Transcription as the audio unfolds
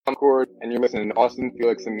Concord, and you're listening to Austin,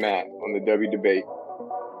 Felix, and Matt on the W Debate.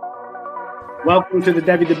 Welcome to the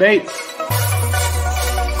W Debate.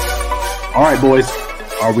 All right, boys.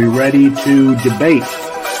 Are we ready to debate?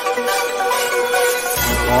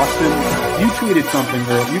 Austin, you tweeted something,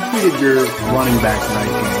 girl. You tweeted your running back tonight.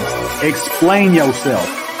 Explain yourself.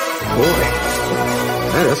 Boy,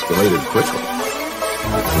 that escalated quickly.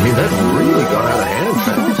 I mean, that really got out of hand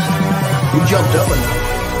fast. You jumped up and...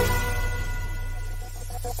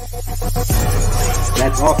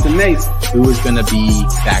 That's Austin Nace. Who is going to be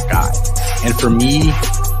that guy? And for me,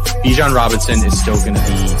 Bijan Robinson is still going to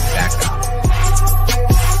be that guy.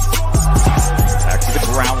 Back to the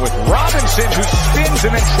ground with Robinson, who spins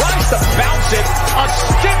and then tries to bounce it. A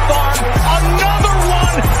stiff arm, another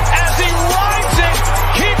one as he rides it,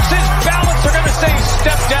 keeps his balance. They're going to say he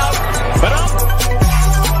stepped out, but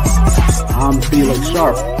I'm Felix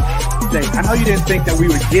Sharp. I know you didn't think that we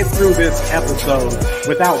would get through this episode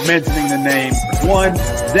without mentioning the name one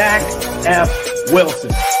Zach F.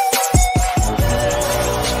 Wilson.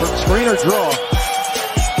 Screener draw.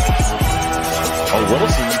 Oh,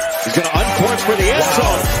 Wilson is going to uncork for the end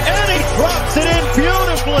zone, and he drops it in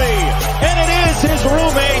beautifully. And it is his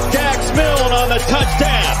roommate, Dax Milne, on the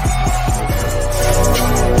touchdown.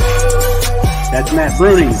 That's Matt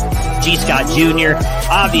Bruning. G. Scott Jr.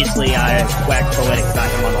 Obviously, I waxed poetic about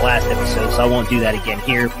him on the last episode, so I won't do that again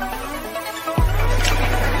here. And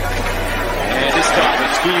it's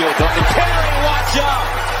Thomas Fields on the carry. Watch out!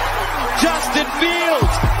 Justin Fields!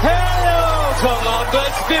 Hello,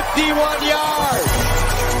 Columbus! 51 yards!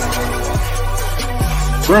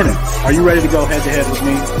 Bruning, are you ready to go head-to-head with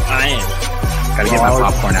me? I am. Got to get my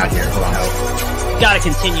popcorn out here. Hold on. Got to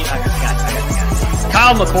continue. I got it.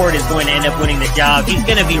 Kyle McCord is going to end up winning the job. He's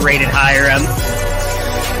going to be rated higher.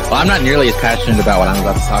 Well, I'm not nearly as passionate about what I'm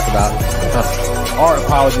about to talk about. Our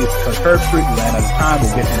apologies because Herbstreit ran out of time.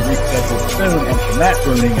 We'll get him rescheduled soon. And for Matt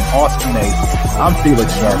Bruning and Austin Nace, I'm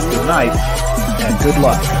Felix Sharp. Good night and good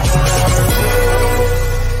luck.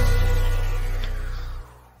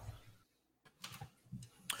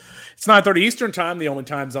 It's 9:30 Eastern Time, the only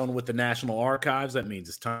time zone with the National Archives. That means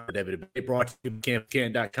it's time for David Debate, brought to you by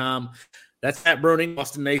CampCan.com. That's Matt Bruning,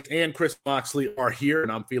 Austin Nace, and Chris Moxley are here,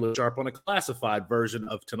 and I'm Felix Sharp on a classified version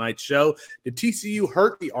of tonight's show. Did TCU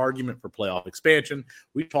hurt the argument for playoff expansion?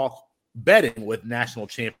 We talk betting with national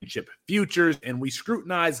championship futures, and we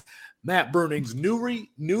scrutinize Matt Bruning's newly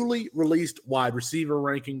released wide receiver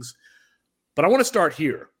rankings. But I want to start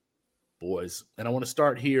here, boys, and I want to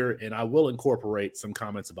start here, and I will incorporate some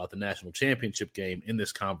comments about the national championship game in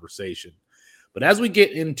this conversation. But as we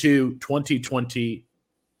get into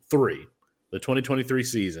 2023, the 2023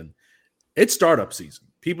 season, it's startup season.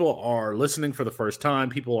 People are listening for the first time.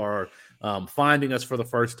 People are finding us for the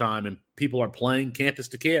first time, and people are playing Campus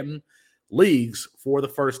to Canton leagues for the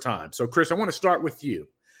first time. So, Chris, I want to start with you.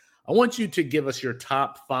 I want you to give us your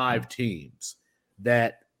top 5 teams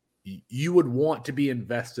that you would want to be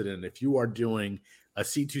invested in if you are doing a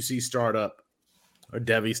C2C startup or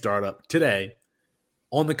Devi startup today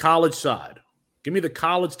on the college side. Give me the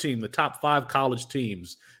college team, the top 5 college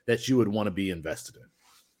teams that you would want to be invested in.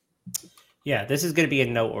 Yeah, this is going to be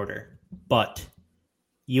in no order, but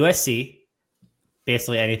USC,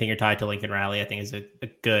 basically anything you're tied to Lincoln Riley, I think is a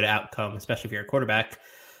good outcome, especially if you're a quarterback.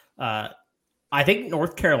 I think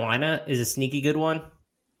North Carolina is a sneaky good one.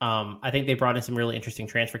 I think they brought in some really interesting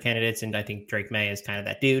transfer candidates, and I think Drake May is kind of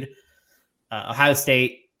that dude. Ohio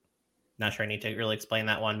State, not sure I need to really explain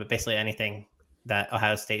that one, but basically anything that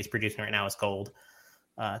Ohio State is producing right now is gold.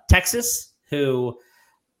 Texas, who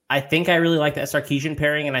I think I really like the Sarkisian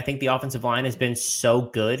pairing, and I think the offensive line has been so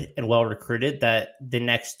good and well recruited that the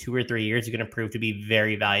next 2 or 3 years are going to prove to be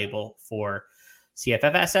very valuable for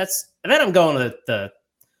CFF assets. And then I'm going to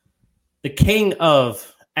the king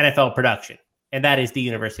of NFL production, and that is the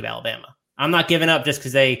University of Alabama. I'm not giving up just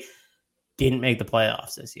because they didn't make the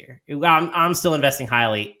playoffs this year. I'm still investing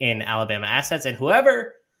highly in Alabama assets, and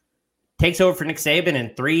whoever takes over for Nick Saban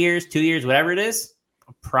in 3 years, 2 years, whatever it is,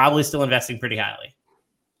 I'm probably still investing pretty highly.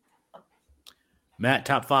 Matt,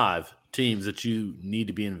 top 5 teams that you need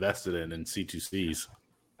to be invested in C2Cs.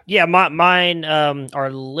 Yeah, mine are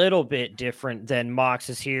a little bit different than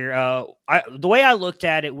Mox's here. The way I looked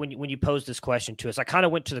at it when you posed this question to us, I kind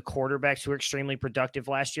of went to the quarterbacks who were extremely productive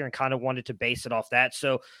last year and kind of wanted to base it off that.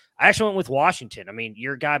 So I actually went with Washington. I mean,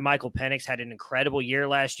 your guy Michael Penix had an incredible year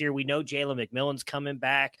last year. We know Jalen McMillan's coming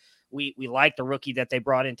back. We like the rookie that they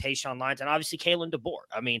brought in, Tayshaun Lyons, and obviously Kalen DeBoer.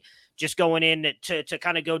 I mean, just going in to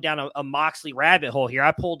kind of go down a Moxley rabbit hole here,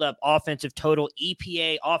 I pulled up offensive total,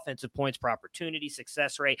 EPA, offensive points per opportunity,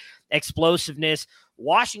 success rate, explosiveness.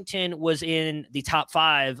 Washington was in the top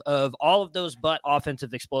 5 of all of those but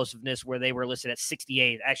offensive explosiveness, where they were listed at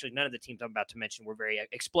 68. Actually, none of the teams I'm about to mention were very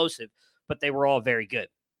explosive, but they were all very good.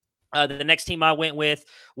 The next team I went with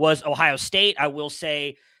was Ohio State. I will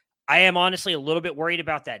say I am honestly a little bit worried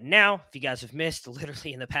about that now. If you guys have missed,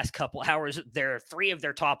 literally in the past couple hours, 3 of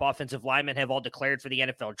their top offensive linemen have all declared for the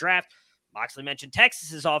NFL draft. Moxley mentioned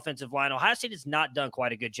Texas's offensive line. Ohio State has not done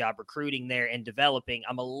quite a good job recruiting there and developing.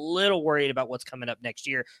 I'm a little worried about what's coming up next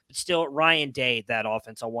year, but still, Ryan Day, that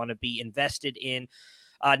offense I want to be invested in.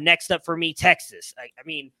 Next up for me, Texas. I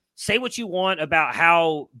mean, say what you want about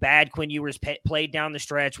how bad Quinn Ewers played down the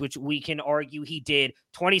stretch, which we can argue he did.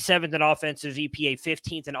 27th in offensive EPA,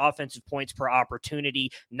 15th in offensive points per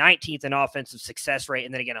opportunity, 19th in offensive success rate,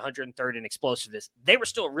 and then again 103rd in explosiveness. They were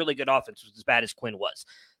still a really good offense, as bad as Quinn was.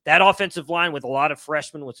 That offensive line with a lot of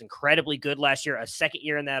freshmen was incredibly good last year, a second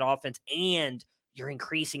year in that offense, and you're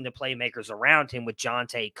increasing the playmakers around him with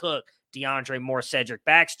Jonte Cook, DeAndre Moore, Cedric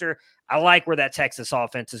Baxter. I like where that Texas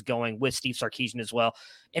offense is going with Steve Sarkisian as well.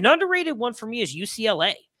 An underrated one for me is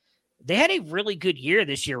UCLA. They had a really good year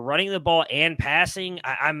this year, running the ball and passing.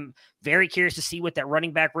 I'm very curious to see what that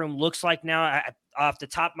running back room looks like now. Off the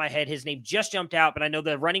top of my head, his name just jumped out, but I know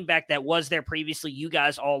the running back that was there previously, you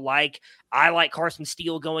guys all like. I like Carson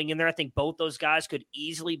Steele going in there. I think both those guys could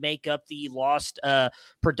easily make up the lost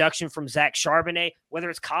production from Zach Charbonnet, whether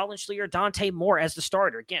it's Colin Schlee or Dante Moore as the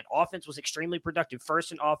starter. Again, offense was extremely productive.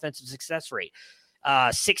 First in offensive success rate.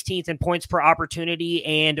 16th in points per opportunity,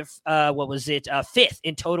 and 5th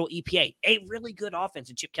in total EPA. A really good offense,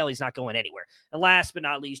 and Chip Kelly's not going anywhere. And last but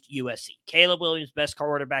not least, USC. Caleb Williams, best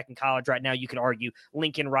quarterback in college right now. You could argue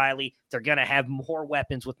Lincoln Riley. They're going to have more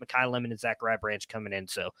weapons with Mekhi Lemon and Zachariah Branch coming in,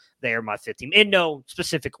 so they are my 5th team. In no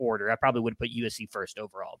specific order. I probably would have put USC first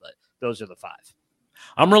overall, but those are the 5.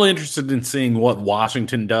 I'm really interested in seeing what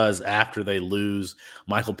Washington does after they lose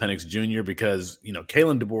Michael Penix Jr. because,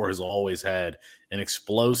 Kalen DeBoer has always had an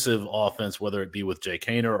explosive offense, whether it be with Jake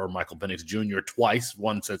Haener or Michael Penix Jr. twice,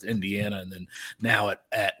 once at Indiana and then now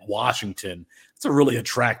at Washington. It's a really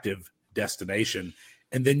attractive destination.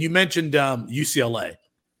 And then you mentioned UCLA.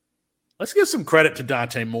 Let's give some credit to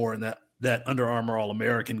Dante Moore in that Under Armour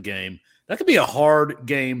All-American game. That could be a hard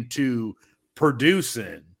game to produce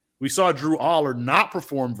in. We saw Drew Aller not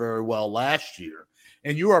perform very well last year,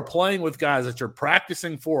 and you are playing with guys that you're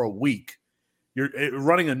practicing for a week. You're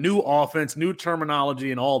running a new offense, new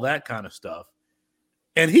terminology, and all that kind of stuff.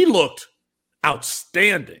 And he looked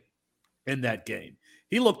outstanding in that game.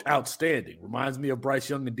 He looked outstanding. Reminds me of Bryce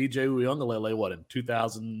Young and DJ Uiagalelei, in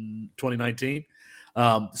 2019?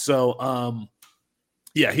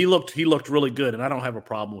 Yeah, he looked really good, and I don't have a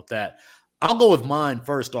problem with that. I'll go with mine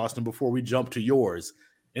first, Austin, before we jump to yours.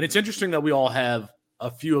 And it's interesting that we all have a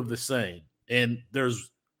few of the same. And there's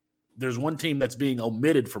one team that's being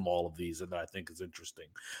omitted from all of these and that I think is interesting.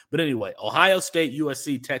 But anyway, Ohio State,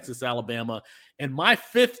 USC, Texas, Alabama. And my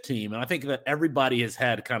 5th team, and I think that everybody has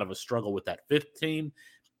had kind of a struggle with that 5th team,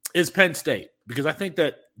 is Penn State. Because I think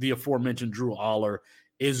that the aforementioned Drew Aller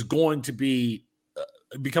is going to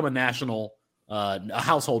become a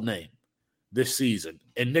household name this season.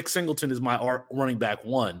 And Nick Singleton is my running back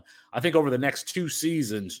 1. I think over the next 2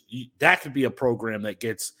 seasons, that could be a program that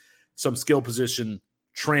gets some skill position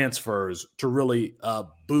transfers to really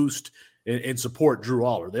boost and support Drew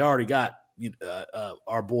Aller. They already got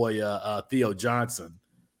our boy Theo Johnson,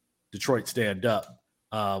 Detroit stand-up,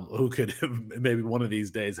 who could maybe one of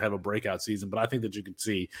these days have a breakout season. But I think that you could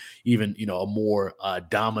see even a more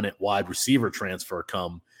dominant wide receiver transfer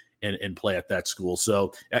come and play at that school.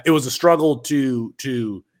 So it was a struggle to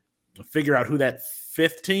figure out who that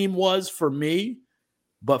 5th team was for me.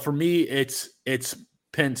 But for me, it's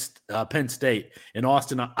Penn State. And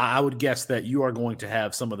Austin, I would guess that you are going to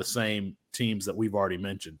have some of the same teams that we've already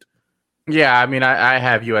mentioned. Yeah, I mean, I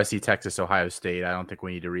have USC, Texas, Ohio State. I don't think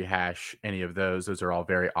we need to rehash any of those. Those are all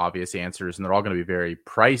very obvious answers, and they're all going to be very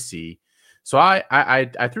pricey. So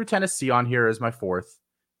I threw Tennessee on here as my 4th.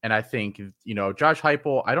 And I think, Josh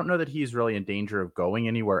Heupel, I don't know that he's really in danger of going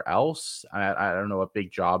anywhere else. I don't know what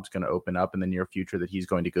big job's going to open up in the near future that he's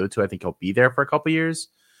going to go to. I think he'll be there for a couple years.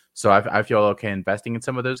 So I feel okay investing in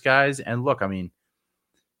some of those guys. And look, I mean,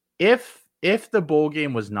 if the bowl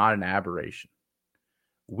game was not an aberration,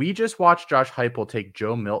 we just watched Josh Heupel take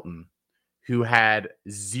Joe Milton, who had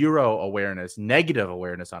negative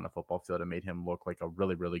awareness on the football field, and made him look like a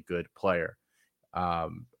really, really good player.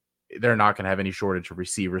 they're not going to have any shortage of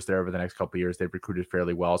receivers there over the next couple of years. They've recruited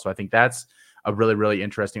fairly well. So I think that's a really, really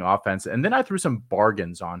interesting offense. And then I threw some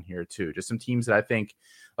bargains on here too, just some teams that I think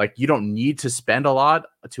like you don't need to spend a lot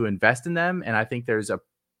to invest in them. And I think there's a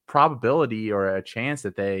probability or a chance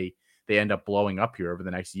that they end up blowing up here over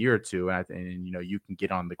the next year or two. And you know, you can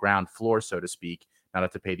get on the ground floor, so to speak, not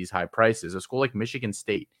have to pay these high prices. A school like Michigan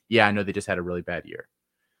State. Yeah, I know they just had a really bad year,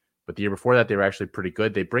 but the year before that, they were actually pretty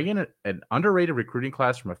good. They bring in an underrated recruiting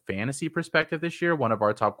class from a fantasy perspective this year. One of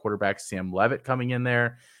our top quarterbacks, Sam Levitt, coming in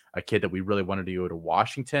there, a kid that we really wanted to go to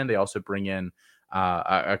Washington. They also bring in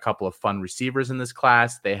a couple of fun receivers in this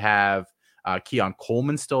class. They have Keon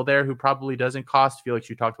Coleman still there, who probably doesn't cost. Felix,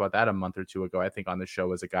 you talked about that a month or two ago, I think, on the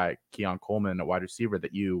show, as a guy, Keon Coleman, a wide receiver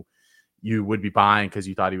that you would be buying because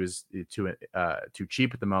you thought he was too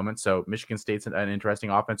cheap at the moment. So Michigan State's an interesting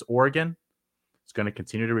offense. Oregon is going to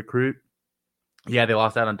continue to recruit. Yeah, they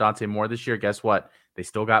lost out on Dante Moore this year. Guess what? They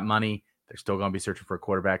still got money. They're still going to be searching for a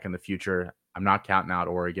quarterback in the future. I'm not counting out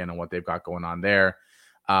Oregon and what they've got going on there.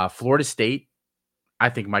 Florida State, I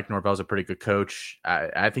think Mike Norvell's a pretty good coach.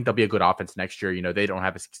 I think they'll be a good offense next year. You know, they don't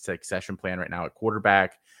have a succession plan right now at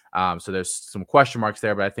quarterback. So there's some question marks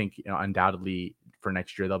there, but I think, you know, undoubtedly for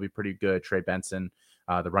next year, they'll be pretty good. Trey Benson,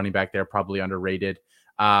 the running back there, probably underrated.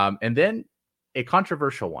 And then a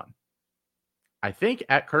controversial one. I think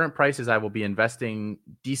at current prices, I will be investing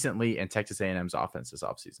decently in Texas A&M's offense this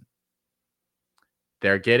offseason.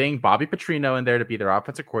 They're getting Bobby Petrino in there to be their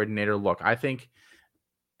offensive coordinator. Look, I think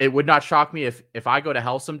it would not shock me if I go to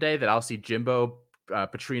hell someday that I'll see Jimbo,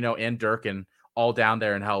 Petrino, and Durkin all down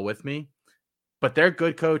there in hell with me. But they're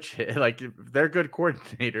good coach, like they're good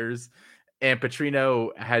coordinators, and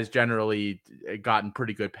Petrino has generally gotten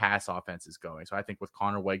pretty good pass offenses going. So I think with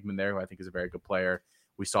Connor Wegman there, who I think is a very good player,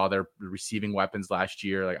 we saw their receiving weapons last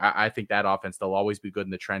year. Like I think that offense, they'll always be good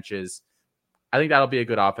in the trenches. I think that'll be a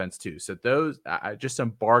good offense too. So those just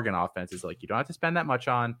some bargain offenses, like you don't have to spend that much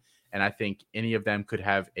on. And I think any of them could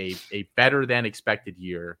have a better than expected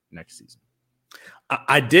year next season.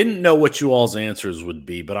 I didn't know what you all's answers would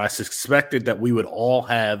be, but I suspected that we would all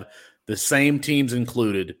have the same teams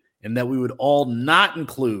included and that we would all not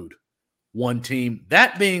include one team,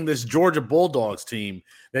 that being this Georgia Bulldogs team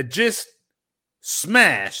that just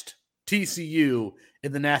smashed TCU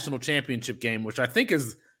in the national championship game, which I think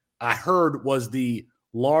I heard was the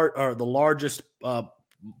largest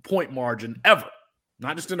point margin ever.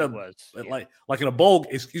 Not just in a like in a bowl,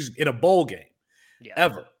 in a bowl game,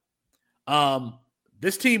 ever.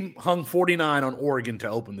 This team hung 49 on Oregon to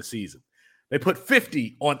open the season. They put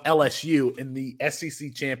 50 on LSU in the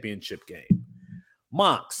SEC championship game.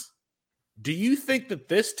 Mox, do you think that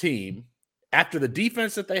this team, after the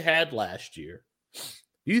defense that they had last year,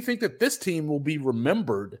 do you think that this team will be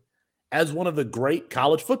remembered as one of the great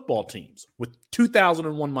college football teams with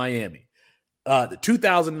 2001 Miami, the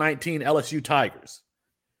 2019 LSU Tigers?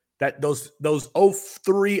 That those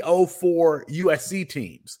 03-04 USC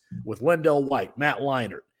teams with Wendell White, Matt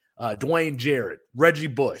Leinart, Dwayne Jarrett, Reggie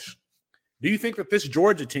Bush. Do you think that this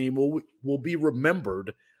Georgia team will be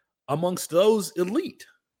remembered amongst those elite?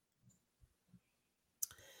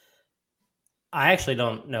 I actually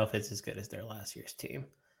don't know if it's as good as their last year's team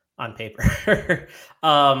on paper.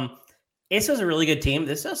 This was a really good team.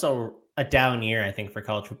 This is also a down year, I think, for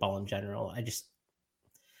college football in general.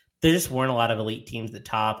 There just weren't a lot of elite teams at the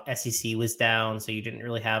top. SEC was down, so you didn't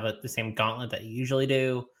really have the same gauntlet that you usually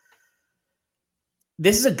do.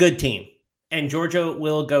 This is a good team, and Georgia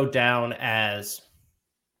will go down as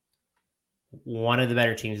one of the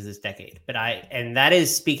better teams of this decade. And that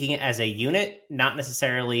is speaking as a unit, not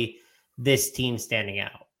necessarily this team standing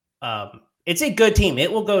out. It's a good team.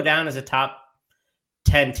 It will go down as a top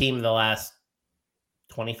 10 team in the last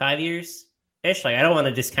 25 years. Like, I don't want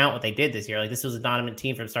to discount what they did this year. Like, this was a dominant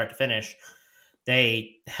team from start to finish.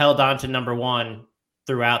 They held on to number one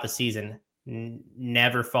throughout the season,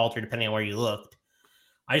 never faltered depending on where you looked.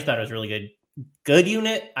 I just thought it was really good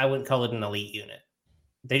unit. I wouldn't call it an elite unit.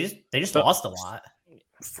 They just lost a lot.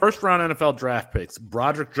 First round NFL draft picks: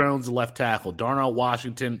 Broderick Jones, left tackle; Darnell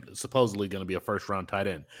Washington, supposedly going to be a first round tight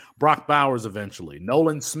end; Brock Bowers eventually;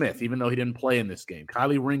 Nolan Smith, even though he didn't play in this game;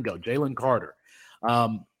 Kylie Ringo, Jalen Carter.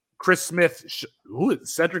 Chris Smith,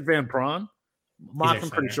 Cedric Van Pran. I'm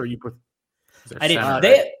pretty sure you put.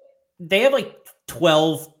 They have like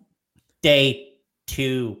 12 day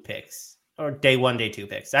 2 picks or day 1, day 2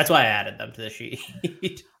 picks. That's why I added them to the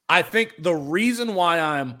sheet. I think the reason why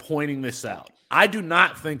I am pointing this out, I do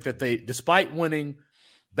not think that they, despite winning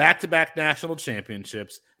back-to-back national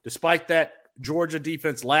championships, despite that Georgia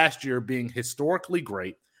defense last year being historically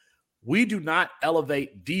great, we do not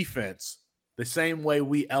elevate defense the same way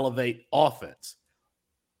we elevate offense.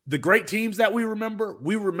 the great teams that we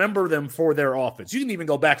remember them for their offense. You can even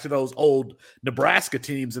go back to those old Nebraska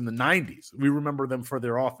teams in the 90s. We remember them for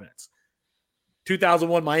their offense.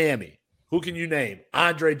 2001 Miami. Who can you name?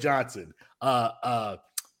 Andre Johnson, Clinton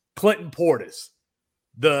Portis,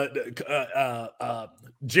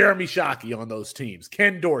 Jeremy Shockey on those teams,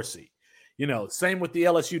 Ken Dorsey. Same with the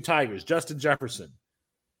LSU Tigers, Justin Jefferson,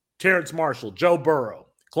 Terrence Marshall, Joe Burrow,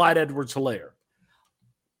 Clyde Edwards-Helaire.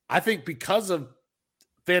 I think because of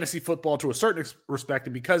fantasy football to a certain respect,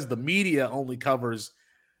 and because the media only covers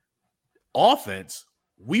offense,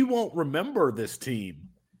 we won't remember this team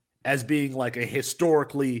as being like a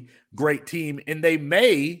historically great team, and they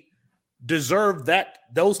may deserve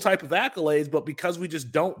those type of accolades, but because we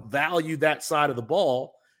just don't value that side of the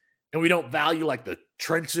ball, and we don't value like the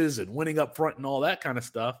trenches and winning up front and all that kind of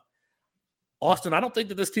stuff, Austin, I don't think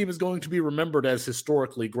that this team is going to be remembered as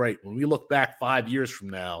historically great. When we look back 5 years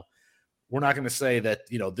from now, we're not going to say that,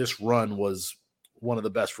 this run was one of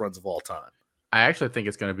the best runs of all time. I actually think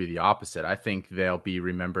it's going to be the opposite. I think they'll be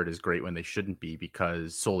remembered as great when they shouldn't be,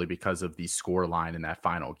 solely because of the score line in that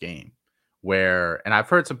final game and I've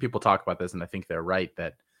heard some people talk about this, and I think they're right,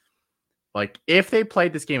 that like if they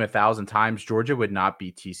played this game 1,000 times, Georgia would not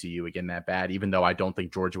beat TCU again that bad, even though I don't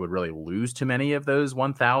think Georgia would really lose too many of those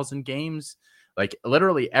 1,000 games. Like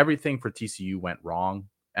literally everything for TCU went wrong.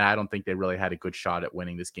 And I don't think they really had a good shot at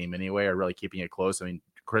winning this game anyway, or really keeping it close. I mean,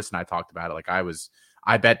 Chris and I talked about it. Like I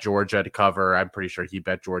bet Georgia to cover. I'm pretty sure he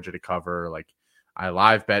bet Georgia to cover. Like I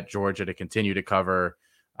live bet Georgia to continue to cover.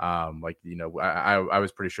 I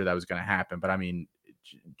was pretty sure that was going to happen. But I mean,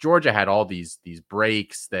 Georgia had all these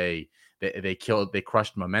breaks. They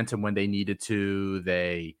crushed momentum when they needed to.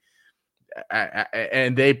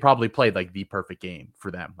 And they probably played like the perfect game for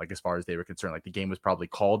them, like as far as they were concerned. Like the game was probably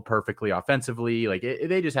called perfectly offensively. Like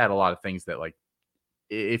they just had a lot of things that, like,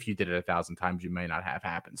 if you did it 1,000 times, you may not have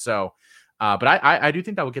happened. So, but I do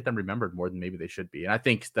think that will get them remembered more than maybe they should be. And I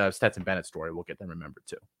think the Stetson Bennett story will get them remembered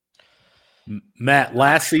too. Matt,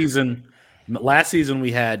 last season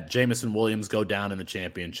we had Jameson Williams go down in the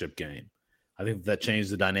championship game. I think that changed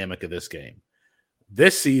the dynamic of this game.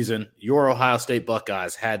 This season, your Ohio State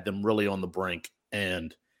Buckeyes had them really on the brink,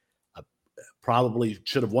 and probably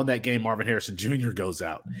should have won that game. Marvin Harrison Jr. goes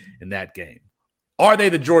out in that game. Are they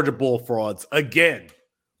the Georgia Bull frauds again?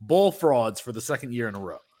 Bull frauds for the second year in a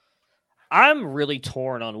row. I'm really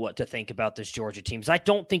torn on what to think about this Georgia team. I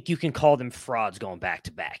don't think you can call them frauds going back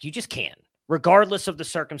to back. You just can't, regardless of the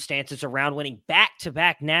circumstances around winning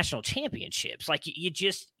back-to-back national championships. Like you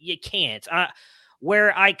can't.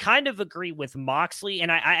 Where I kind of agree with Moxley,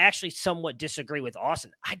 and I actually somewhat disagree with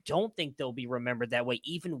Austin. I don't think they'll be remembered that way,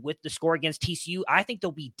 even with the score against TCU. I think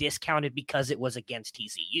they'll be discounted because it was against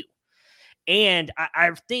TCU. And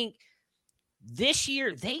I think this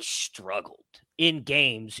year they struggled in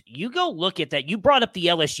games. You go look at that. You brought up the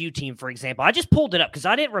LSU team, for example. I just pulled it up because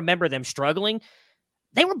I didn't remember them struggling.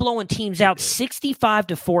 They were blowing teams out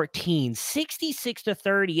 65-14,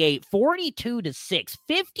 66-38, 42-6,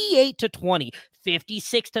 58-20,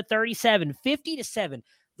 56-37, 50-7.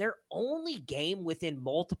 Their only game within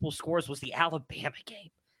multiple scores was the Alabama game.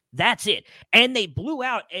 That's it. And they blew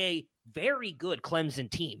out a very good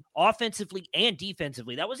Clemson team, offensively and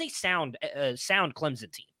defensively. That was a sound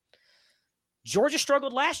Clemson team. Georgia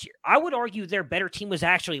struggled last year. I would argue their better team was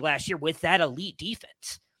actually last year with that elite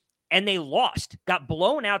defense. And they lost, got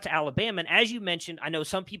blown out to Alabama. And as you mentioned, I know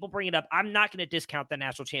some people bring it up. I'm not going to discount the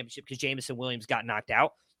national championship because Jameson Williams got knocked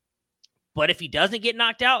out. But if he doesn't get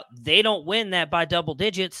knocked out, they don't win that by double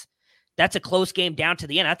digits. That's a close game down to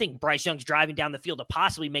the end. I think Bryce Young's driving down the field to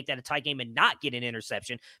possibly make that a tie game and not get an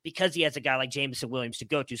interception because he has a guy like Jameson Williams to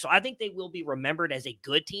go to. So I think they will be remembered as a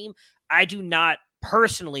good team. I do not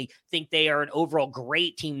personally think they are an overall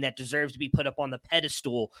great team that deserves to be put up on the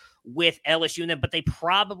pedestal with LSU in them, but they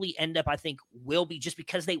probably end up, I think, will be just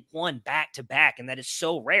because they won back-to-back, and that is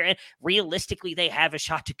so rare. And realistically, they have a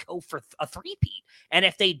shot to go for a three-peat. And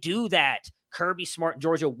if they do that, Kirby Smart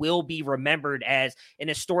Georgia will be remembered as an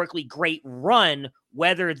historically great run,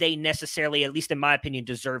 whether they necessarily, at least in my opinion,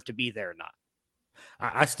 deserve to be there or not.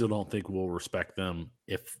 I still don't think we'll respect them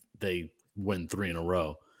if they win 3 in a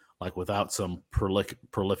row. Like without some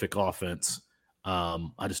prolific offense,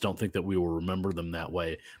 I just don't think that we will remember them that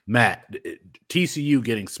way. Matt, TCU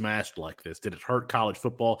getting smashed like this, did it hurt college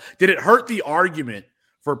football? Did it hurt the argument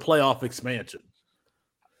for playoff expansion?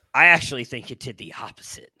 I actually think it did the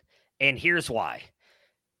opposite. And here's why.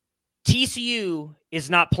 TCU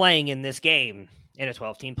is not playing in this game in a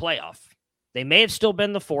 12-team playoff. They may have still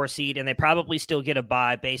been the 4 seed, and they probably still get a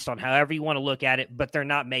bye based on however you want to look at it, but they're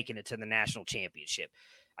not making it to the national championship.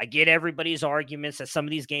 I get everybody's arguments that some of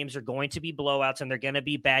these games are going to be blowouts and they're going to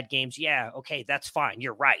be bad games. Yeah, okay, that's fine.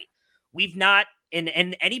 You're right. We've not, in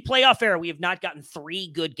any playoff era, we have not gotten 3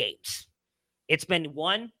 good games. It's been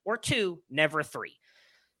 1 or 2, never 3.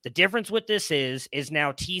 The difference with this is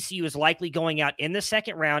now TCU is likely going out in the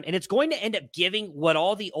second round, and it's going to end up giving what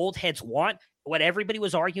all the old heads want, what everybody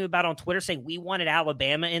was arguing about on Twitter, saying we wanted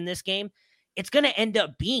Alabama in this game. It's going to end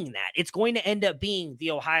up being that. It's going to end up being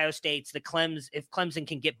the Ohio States, the Clemson, if Clemson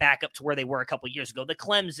can get back up to where they were a couple of years ago, the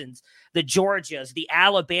Clemsons, the Georgias, the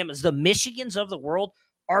Alabamas, the Michigans of the world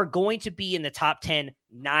are going to be in the top 10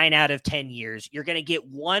 9 out of 10 years. You're going to get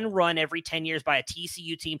one run every 10 years by a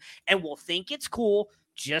TCU team, and we'll think it's cool,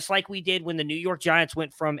 just like we did when the New York Giants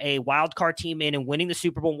went from a wild card team in and winning the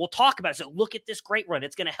Super Bowl. We'll talk about it. So look at this great run.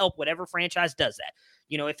 It's going to help whatever franchise does that.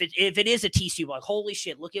 You know, if it is a TCU, like, holy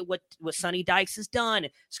shit, look at what Sonny Dykes has done.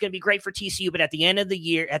 It's going to be great for TCU. But at the end of the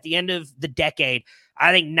year, at the end of the decade,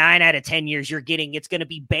 I think 9 out of 10 years it's going to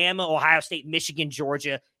be Bama, Ohio State, Michigan,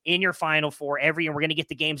 Georgia in your Final Four every year. We're going to get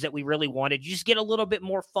the games that we really wanted. You just get a little bit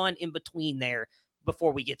more fun in between there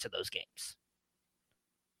before we get to those games.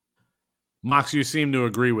 Mox, you seem to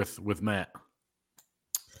agree with Matt.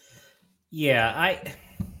 Yeah,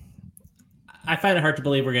 I find it hard to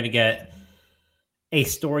believe we're going to get a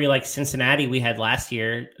story like Cincinnati we had last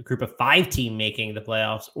year, a group of 5 team making the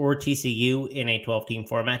playoffs, or TCU in a 12-team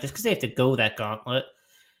format, just because they have to go that gauntlet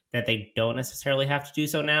that they don't necessarily have to do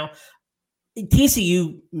so now.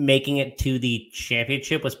 TCU making it to the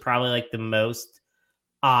championship was probably like the most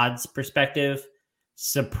odds perspective,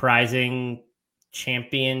 surprising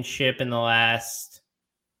championship in the last,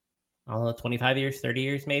 I don't know, 25 years, 30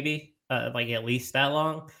 years, maybe, like at least that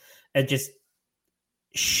long. And just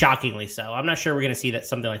shockingly so. I'm not sure we're going to see that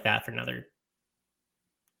something like that for another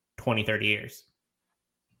 20, 30 years.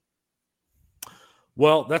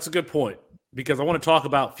 Well, that's a good point, because I want to talk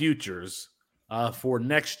about futures for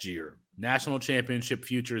next year, national championship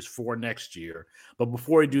futures for next year. But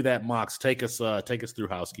before we do that, Mox, take us through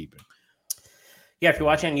housekeeping. Yeah, if you're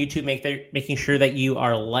watching on YouTube, making sure that you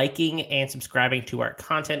are liking and subscribing to our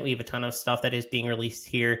content. We have a ton of stuff that is being released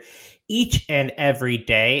here each and every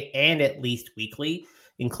day, and at least weekly,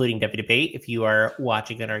 including W Debate. If you are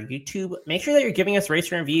watching on our YouTube, make sure that you're giving us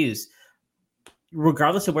rates and reviews.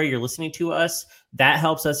 Regardless of where you're listening to us, that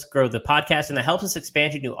helps us grow the podcast, and that helps us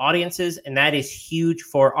expand to new audiences, and that is huge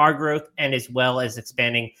for our growth, and as well as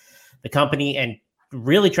expanding the company and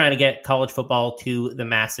really trying to get college football to the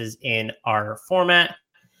masses in our format.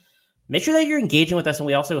 Make sure that you're engaging with us, and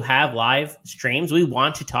we also have live streams. We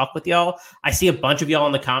want to talk with y'all. I see a bunch of y'all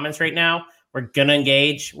in the comments right now. We're going to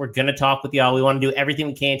engage. We're going to talk with y'all. We want to do everything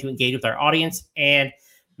we can to engage with our audience and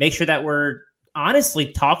make sure that we're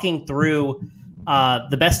honestly talking through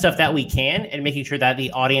the best stuff that we can and making sure that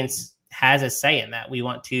the audience has a say in that. We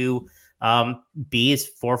want to be as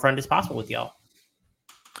forefront as possible with y'all.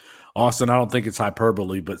 Austin, I don't think it's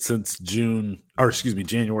hyperbole, but since January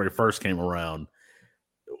 1st came around,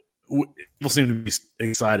 we'll seem to be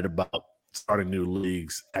excited about starting new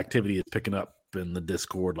leagues. Activity is picking up in the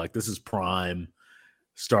Discord. Like, this is prime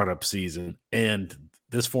startup season, and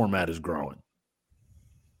this format is growing.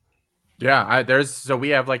 Yeah, we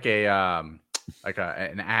have like an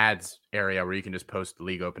ads area where you can just post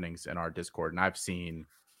league openings in our Discord, and I've seen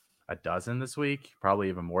a dozen this week, probably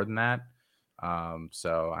even more than that.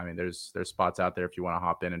 So I mean, there's spots out there if you want to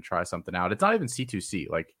hop in and try something out. It's not even C2C.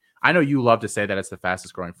 Like, I know you love to say that it's the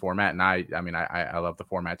fastest growing format, and I love the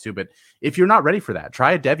format too. But if you're not ready for that,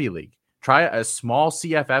 try a Devy league, try a small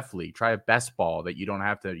CFF league, try a best ball that you don't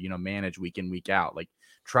have to manage week in, week out. Like,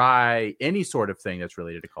 try any sort of thing that's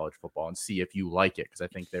related to college football and see if you like it. Because I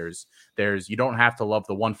think there's you don't have to love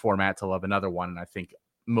the one format to love another one, and I think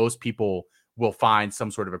most people will find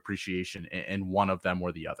some sort of appreciation in one of them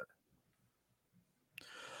or the other.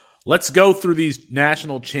 Let's go through these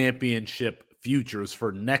national championship futures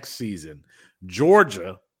for next season.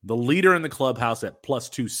 Georgia, the leader in the clubhouse, at plus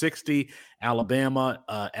 260. Alabama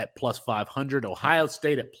at plus 500. Ohio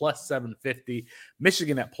State at plus 750.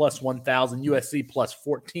 Michigan at plus 1,000. USC plus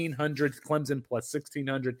 1,400. Clemson plus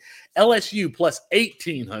 1,600. LSU plus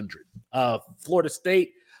 1,800. Florida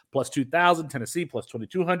State plus 2,000. Tennessee plus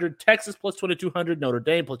 2,200. Texas plus 2,200. Notre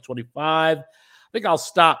Dame plus 25. I think I'll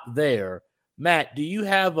stop there. Matt, do you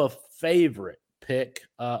have a favorite pick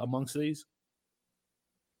amongst these?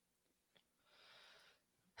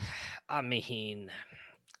 I mean,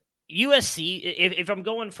 USC, if I'm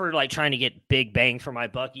going for like trying to get big bang for my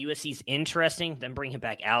buck, USC's interesting. Then bringing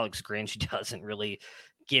back Alex Grinch doesn't really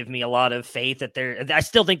give me a lot of faith that I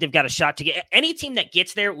still think they've got a shot to get any team that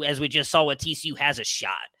gets there, as we just saw with TCU, has a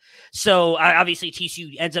shot. So obviously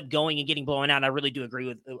TCU ends up going and getting blown out. I really do agree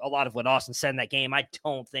with a lot of what Austin said in that game. I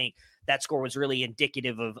don't think that score was really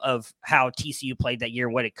indicative of how TCU played that year,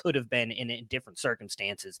 what it could have been in different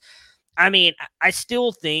circumstances. I mean, I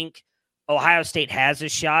still think Ohio State has a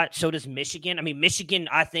shot. So does Michigan. I mean, Michigan,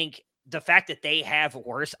 I think the fact that they have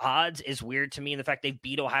worse odds is weird to me. And the fact they've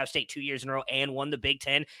beat Ohio State 2 years in a row and won the Big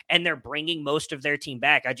Ten, and they're bringing most of their team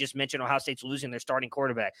back. I just mentioned Ohio State's losing their starting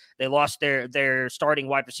quarterback. They lost their starting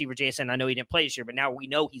wide receiver, Jason. I know he didn't play this year, but now we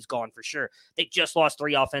know he's gone for sure. They just lost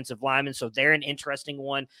 3 offensive linemen, so they're an interesting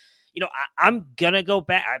one. You know, I'm going to go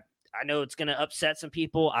back. I know it's going to upset some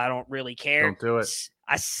people. I don't really care. Don't do it.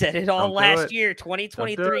 I said it all last year.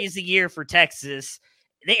 2023 is the year for Texas.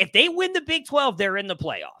 If they win the Big 12, they're in the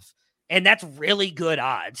playoff. And that's really good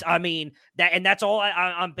odds. I mean, that's all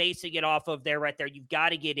I'm basing it off of there right there. You've got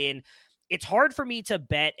to get in. It's hard for me to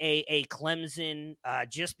bet a Clemson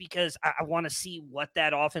just because I want to see what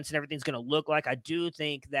that offense and everything's going to look like. I do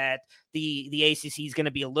think that the ACC is going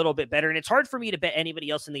to be a little bit better. And it's hard for me to bet anybody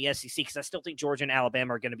else in the SEC because I still think Georgia and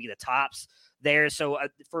Alabama are going to be the tops there. So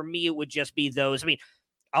for me, it would just be those. I mean,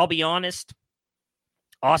 I'll be honest.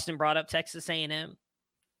 Austin brought up Texas A&M.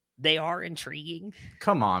 They are intriguing.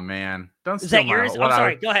 Come on, man. Don't Is that yours? I'm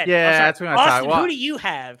sorry. Go ahead. Yeah, that's what I'm Austin, talking. who do you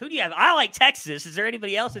have? I like Texas. Is there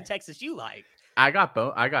anybody else in Texas you like? I got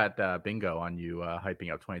bingo on you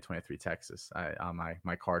hyping up 2023 Texas on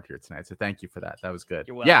my card here tonight. So thank you for that. That was good.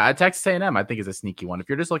 Yeah, Texas A&M I think is a sneaky one. If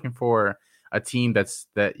you're just looking for a team that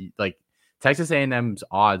like Texas A&M's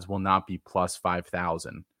odds will not be plus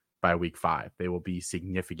 5,000 by week 5. They will be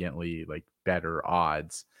significantly like better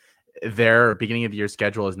odds. Their beginning of the year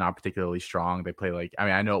schedule is not particularly strong. They play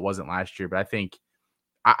I know it wasn't last year, but I think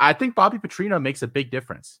Bobby Petrino makes a big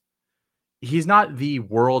difference. He's not the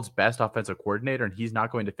world's best offensive coordinator, and he's not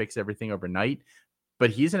going to fix everything overnight,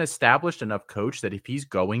 but he's an established enough coach that if he's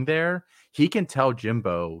going there, he can tell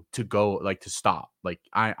Jimbo to go, to stop.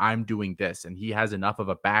 I'm doing this, and he has enough of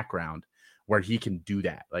a background where he can do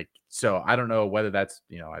that. So I don't know whether that's,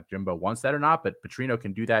 Jimbo wants that or not, but Petrino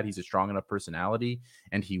can do that. He's a strong enough personality,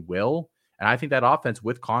 and he will. And I think that offense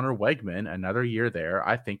with Connor Wegman, another year there,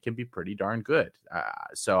 I think can be pretty darn good.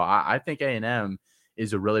 So I think A&M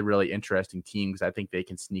is a really, really interesting team because I think they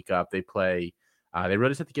can sneak up. They play. They really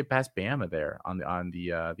just have to get past Bama there on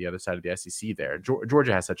the other side of the SEC there.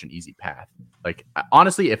 Georgia has such an easy path.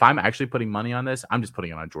 Honestly, if I'm actually putting money on this, I'm just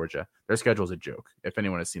putting it on Georgia. Their schedule is a joke. If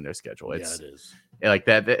anyone has seen their schedule, it is.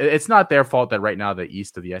 It's not their fault that right now the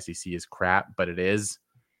east of the SEC is crap, but it is.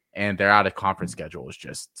 And their out of conference schedule is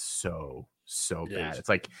just so bad.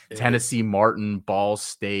 It's Tennessee, Martin, Ball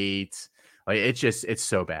State. It's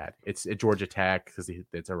so bad. It's Georgia Tech because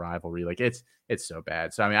it's a rivalry. It's so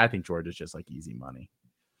bad. So I think Georgia's just easy money.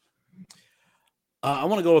 I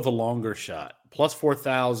want to go with a longer shot. Plus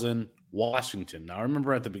 4,000 Washington. Now I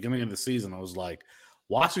remember at the beginning of the season I was like,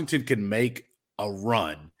 Washington can make a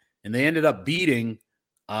run, and they ended up beating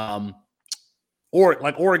Oregon, and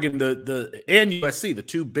USC, the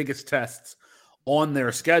 2 biggest tests on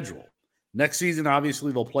their schedule. Next season,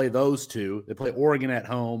 obviously, they'll play those 2. They play Oregon at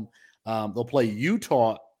home. They'll play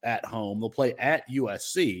Utah at home. They'll play at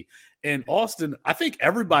USC. And Austin, I think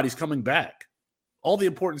everybody's coming back. All the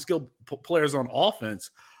important skilled players on offense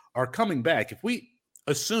are coming back. If we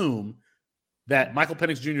assume that Michael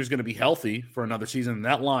Penix Jr. is going to be healthy for another season, and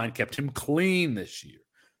that line kept him clean this year.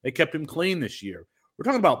 They kept him clean this year. We're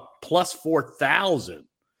talking about plus 4,000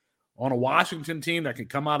 on a Washington team that can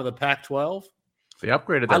come out of the Pac-12. They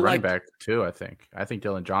upgraded their running back too, I think. I think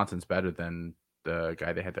Dylan Johnson's better than the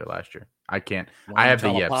guy they had there last year. I can't. I have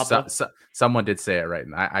the yips. Someone did say it right,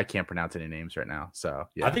 and I can't pronounce any names right now. So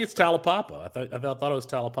yeah, I think it's Talapapa. I thought it was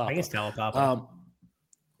Talapapa. I think it's Talapapa.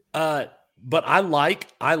 But I like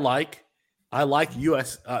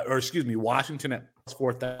Washington at plus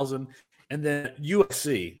 4,000, and then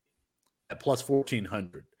USC at plus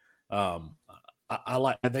 1,400. I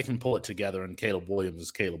like they can pull it together, and Caleb Williams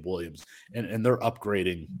is Caleb Williams, and they're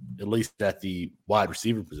upgrading at least at the wide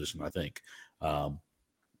receiver position, I think.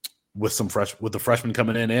 With the freshmen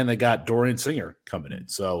coming in, and they got Dorian Singer coming in.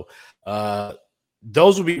 So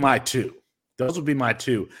those would be my 2.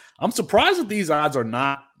 I'm surprised that these odds are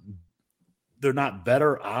not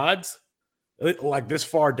better odds this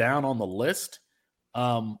far down on the list.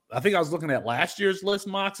 I think I was looking at last year's list,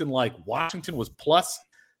 Mox, and Washington was plus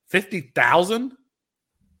 50,000.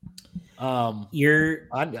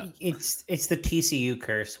 It's the TCU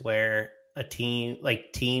curse where a team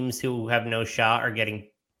teams who have no shot are getting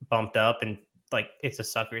bumped up, and it's a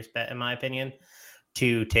sucker's bet in my opinion.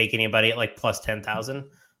 to take anybody at like plus 10,000,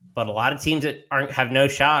 but a lot of teams that have no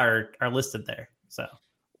shot are listed there. So,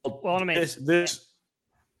 well, I mean,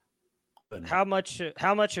 how much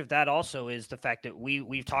of that also is the fact that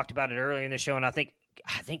we've talked about it earlier in the show, and I think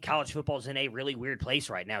college football is in a really weird place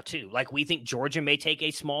right now too. Like, we think Georgia may take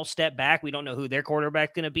a small step back. We don't know who their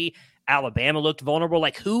quarterback's going to be. Alabama looked vulnerable.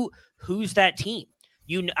 Like, who's that team?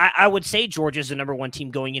 I would say Georgia's the number one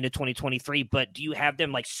team going into 2023, but do you have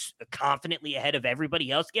them like confidently ahead of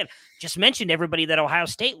everybody else? Again, just mentioned everybody that Ohio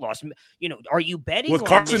State lost. Are you betting with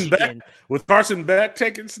Carson Beck? With Carson Beck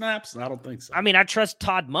taking snaps? I don't think so. I mean, I trust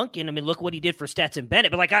Todd Monken. I mean, look what he did for Stetson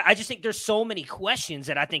Bennett. But like, I just think there's so many questions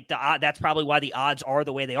that I think that's probably why the odds are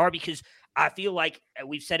the way they are, because I feel like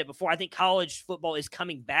we've said it before. I think college football is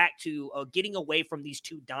coming back to getting away from these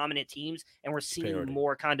two dominant teams, and we're seeing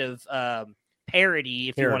more kind of parity,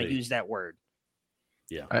 if you want to use that word.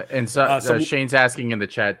 Yeah. And so Shane's asking in the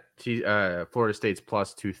chat, Florida State's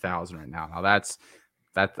plus 2,000 right now. Now that's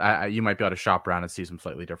you might be able to shop around and see some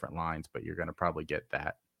slightly different lines, but you're going to probably get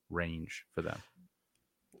that range for them.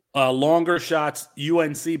 Longer shots,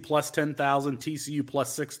 UNC plus 10,000, TCU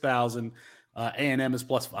plus 6,000, A&M is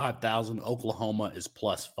plus 5,000, Oklahoma is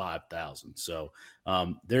plus 5,000. So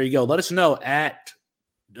there you go. Let us know at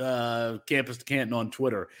Campus to Canton on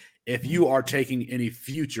Twitter if you are taking any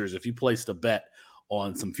futures, if you placed a bet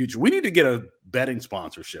on some future. We need to get a betting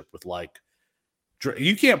sponsorship with, like,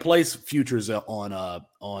 you can't place futures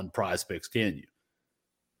on Prize Picks, can you?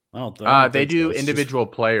 I don't they do individual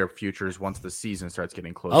player futures once the season starts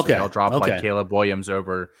getting closer. Okay. They'll drop like Caleb Williams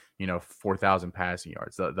over, 4,000 passing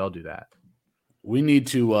yards. They'll do that. We need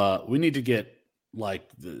to get like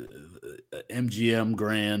the MGM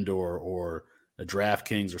Grand or a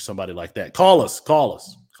DraftKings or somebody like that. Call us.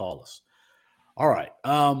 All right.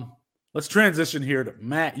 Let's transition here to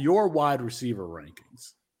Matt, your wide receiver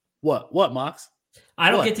rankings. What, Mox? I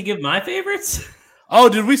don't get to give my favorites. Oh,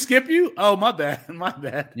 did we skip you? Oh, my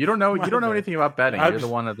bad. You don't know anything about betting. You're the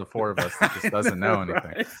one of the four of us that just doesn't know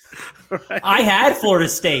anything. Right. I had Florida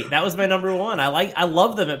State. That was my number one. I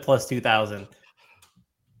love them at plus 2,000.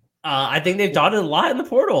 I think they've done a lot in the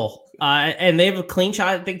portal. And they have a clean shot,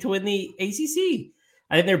 I think, to win the ACC.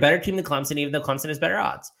 I think they're a better team than Clemson, even though Clemson has better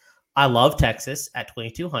odds. I love Texas at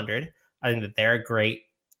 2,200. I think that they're a great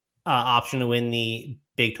option to win the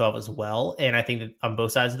Big 12 as well. And I think that on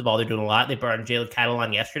both sides of the ball, they're doing a lot. They brought in Jalen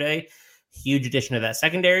Catalon yesterday. Huge addition to that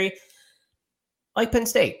secondary. Like Penn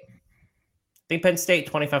State. I think Penn State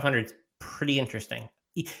 2,500 is pretty interesting.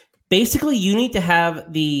 Basically, you need to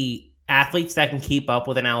have the athletes that can keep up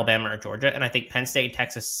with an Alabama or Georgia. And I think Penn State and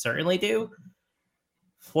Texas certainly do.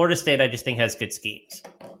 Florida State, I just think, has good schemes.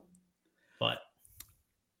 But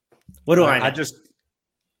what do I know?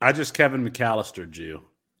 I just Kevin McAllister, Jew.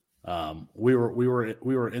 We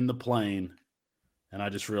were in the plane, and I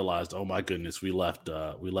just realized, oh my goodness, we left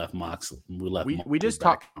Mox. We just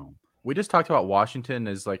talked home. We just talked about Washington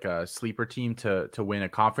as like a sleeper team to win a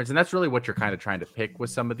conference, and that's really what you're kind of trying to pick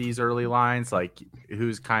with some of these early lines, like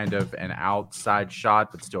who's kind of an outside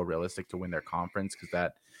shot but still realistic to win their conference,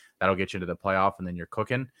 because that'll get you into the playoff, and then you're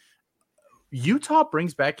cooking. Utah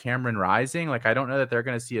brings back Cameron Rising. Like, I don't know that they're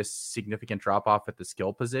going to see a significant drop off at the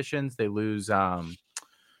skill positions. They lose one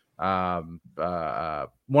of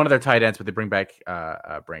their tight ends, but they bring back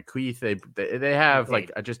Brant Keith. They have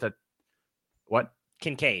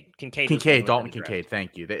Kincaid. Dalton Kincaid.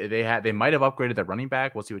 Thank you. They might have upgraded their running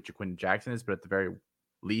back. We'll see what Jaquin Jackson is, but at the very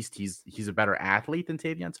least, he's a better athlete than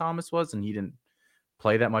Tavion Thomas was, and he didn't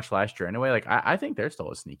play that much last year anyway. Like, I think they're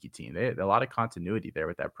still a sneaky team. They a lot of continuity there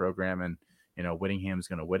with that program, and Whittingham's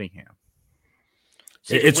going to Whittingham.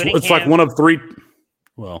 It's like one of three.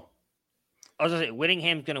 Well, I was going to say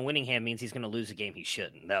Whittingham's going to Whittingham means he's going to lose a game he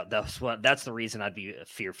shouldn't. That's the reason I'd be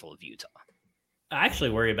fearful of Utah. I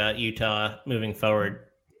actually worry about Utah moving forward,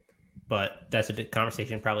 but that's a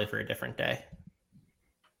conversation probably for a different day.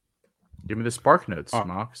 Give me the spark notes,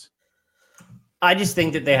 Mox. I just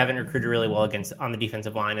think that they haven't recruited really well on the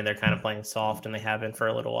defensive line, and they're kind of playing soft, and they have been for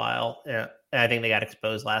a little while. I think they got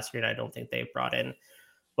exposed last year, and I don't think they've brought in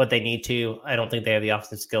what they need to. I don't think they have the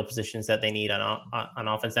offensive skill positions that they need on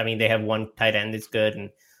offense. I mean, they have one tight end that's good, and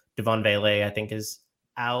Devon Bailey, I think, is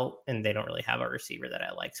out, and they don't really have a receiver that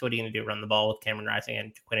I like. So what are you going to do? Run the ball with Cameron Rising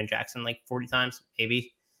and Quentin Jackson like 40 times?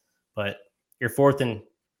 Maybe. But you're fourth in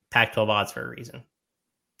Pac-12 odds for a reason.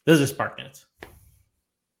 Those are spark notes.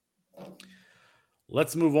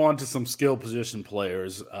 Let's move on to some skill position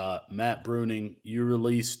players. Matt Bruning, you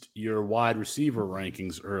released your wide receiver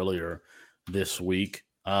rankings earlier this week.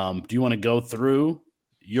 Do you want to go through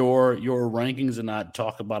your rankings and not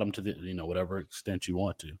talk about them to the whatever extent you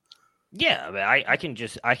want to? Yeah, I mean,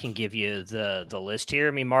 I can give you the list here.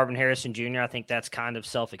 I mean, Marvin Harrison Jr., I think that's kind of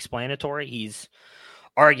self-explanatory. He's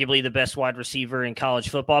arguably the best wide receiver in college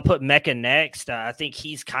football. I put Mecca next. I think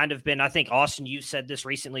he's kind of been, I think, Austin, you've said this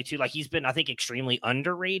recently too, like he's been, I think, extremely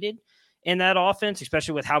underrated in that offense,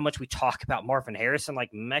 especially with how much we talk about Marvin Harrison.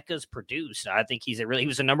 Like Mecca's produced. I think he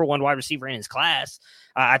was a number one wide receiver in his class.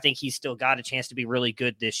 I think he's still got a chance to be really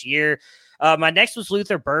good this year. My next was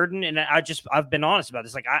Luther Burden, and I've been honest about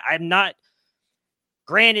this. Like I'm not.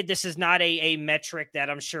 Granted, this is not a metric that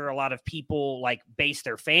I'm sure a lot of people like base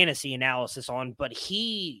their fantasy analysis on, but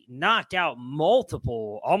he knocked out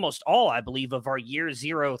almost all, I believe, of our year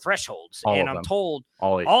zero thresholds. And I'm told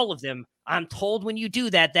all of them, I'm told when you do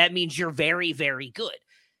that, that means you're very, very good.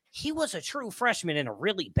 He was a true freshman in a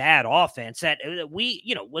really bad offense that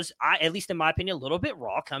was, at least in my opinion, a little bit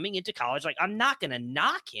raw coming into college. Like, I'm not going to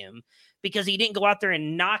knock him because he didn't go out there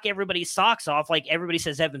and knock everybody's socks off like everybody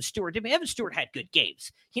says Evan Stewart did. Evan Stewart had good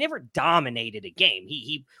games. He never dominated a game.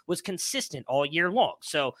 He was consistent all year long.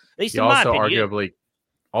 So at least in my opinion,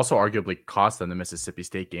 also arguably cost them the Mississippi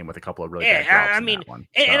State game with a couple of really bad drops in that one.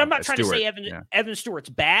 And I'm not trying to say Evan Stewart's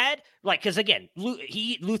bad, like, because again,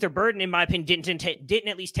 Luther Burden, in my opinion, didn't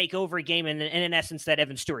at least take over a game in essence that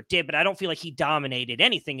Evan Stewart did, but I don't feel like he dominated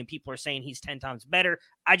anything, and people are saying he's 10 times better.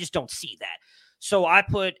 I just don't see that. So I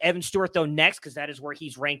put Evan Stewart, though, next because that is where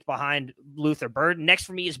he's ranked behind Luther Burden. Next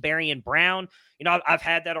for me is Barian Brown. I've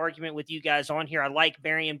had that argument with you guys on here. I like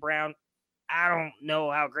Barian Brown. I don't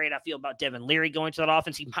know how great I feel about Devin Leary going to that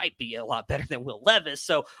offense. He might be a lot better than Will Levis.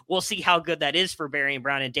 So we'll see how good that is for Barian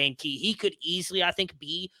Brown and Dane Key. He could easily, I think,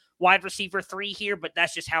 be wide receiver 3 here, but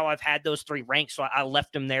that's just how I've had those 3 ranked. So I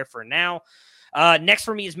left him there for now. Next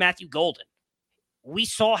for me is Matthew Golden. We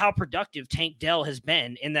saw how productive Tank Dell has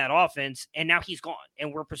been in that offense, and now he's gone.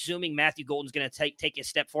 And we're presuming Matthew Golden's going to take a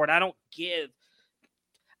step forward. I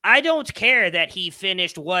don't care that he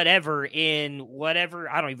finished whatever.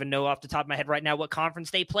 I don't even know off the top of my head right now what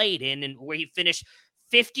conference they played in and where he finished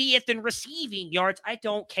 50th in receiving yards. I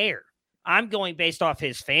don't care. I'm going based off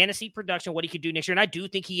his fantasy production, what he could do next year. And I do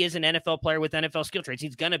think he is an NFL player with NFL skill traits.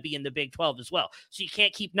 He's going to be in the Big 12 as well. So you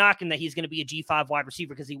can't keep knocking that he's going to be a G5 wide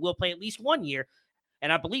receiver because he will play at least 1 year,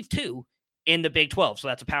 and I believe 2 in the Big 12. So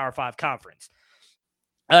that's a Power 5 conference.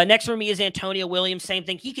 Next for me is Antonio Williams. Same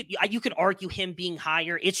thing. You could argue him being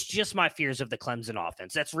higher. It's just my fears of the Clemson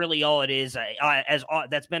offense. That's really all it is.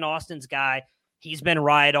 That's been Austin's guy. He's been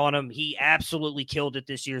right on him. He absolutely killed it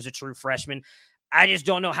this year as a true freshman. I just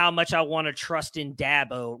don't know how much I want to trust in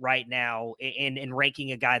Dabo right now in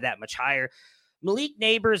ranking a guy that much higher. Malik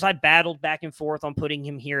Neighbors, I battled back and forth on putting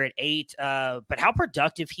him here at 8, but how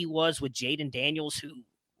productive he was with Jaden Daniels, who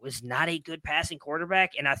was not a good passing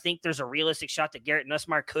quarterback, and I think there's a realistic shot that Garrett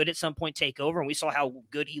Nussmeier could at some point take over, and we saw how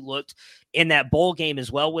good he looked in that bowl game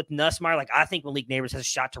as well with Nussmeier. Like, I think Malik Neighbors has a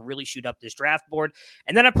shot to really shoot up this draft board.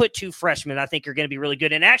 And then I put 2 freshmen I think are going to be really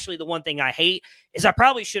good. And actually, the one thing I hate is I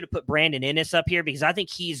probably should have put Brandon Ennis up here because I think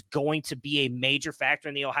he's going to be a major factor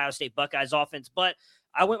in the Ohio State Buckeyes offense, but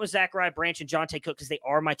I went with Zachariah Branch and Jonte Cook because they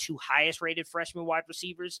are my 2 highest rated freshman wide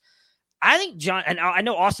receivers. I think and I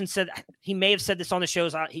know Austin said, he may have said this on the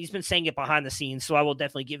shows. He's been saying it behind the scenes, so I will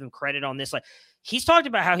definitely give him credit on this. Like, he's talked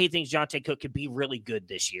about how he thinks Jonte Cook could be really good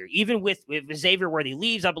this year. Even if Xavier Worthy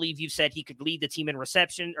leaves, I believe you've said he could lead the team in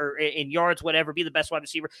reception or in yards, whatever, be the best wide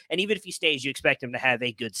receiver. And even if he stays, you expect him to have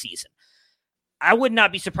a good season. I would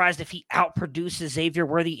not be surprised if he outproduces Xavier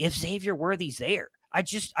Worthy if Xavier Worthy's there. I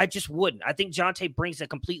just wouldn't. I think Jonte brings a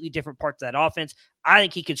completely different part to that offense. I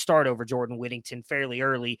think he could start over Jordan Whittington fairly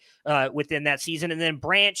early within that season. And then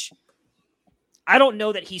Branch, I don't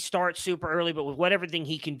know that he starts super early, but with everything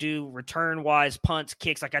he can do, return-wise, punts,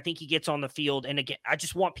 kicks, like I think he gets on the field. And again, I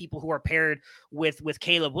just want people who are paired with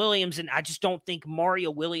Caleb Williams, and I just don't think Mario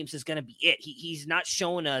Williams is going to be it. He's not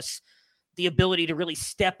showing us the ability to really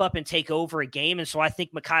step up and take over a game. And so I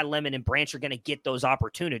think Mekhi Lemon and Branch are going to get those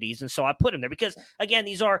opportunities. And so I put him there because, again,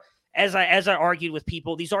 these are, as I argued with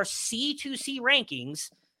people, these are C2C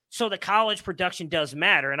rankings. So the college production does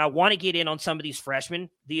matter. And I want to get in on some of these freshmen.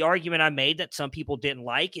 The argument I made that some people didn't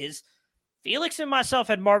like is Felix and myself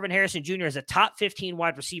had Marvin Harrison Jr. as a top 15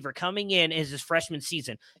 wide receiver coming in as his freshman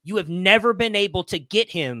season. You have never been able to get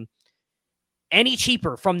him any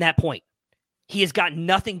cheaper from that point. He has got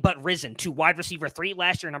nothing but risen to wide receiver 3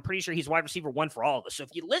 last year, and I'm pretty sure he's wide receiver 1 for all of us. So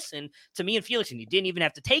if you listen to me and Felix, and you didn't even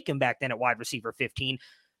have to take him back then at wide receiver 15,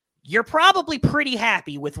 you're probably pretty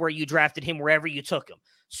happy with where you drafted him, wherever you took him.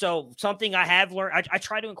 So something I have learned, I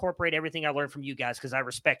try to incorporate everything I learned from you guys because I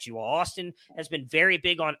respect you all. Austin has been very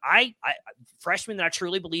big on freshmen that I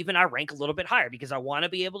truly believe in. I rank a little bit higher because I want to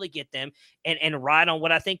be able to get them and ride on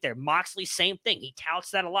what I think they're. Moxley, same thing. He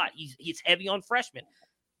touts that a lot. He's heavy on freshmen.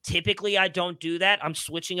 Typically, I don't do that. I'm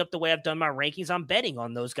switching up the way I've done my rankings. I'm betting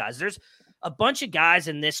on those guys. There's a bunch of guys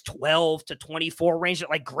in this 12 to 24 range that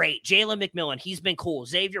like great. Jalen McMillan, he's been cool.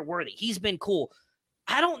 Xavier Worthy, he's been cool.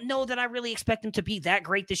 I don't know that I really expect them to be that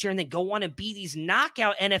great this year and then go on and be these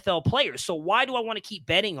knockout NFL players. So why do I want to keep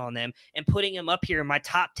betting on them and putting them up here in my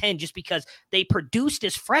top 10 just because they produced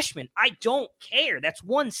as freshmen? I don't care. That's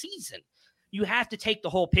one season. You have to take the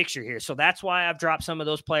whole picture here. So that's why I've dropped some of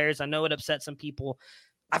those players. I know it upset some people.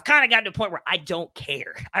 I've kind of gotten to a point where I don't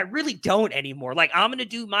care. I really don't anymore. Like, I'm going to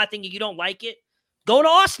do my thing. If you don't like it, go to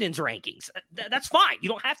Austin's rankings. That's fine. You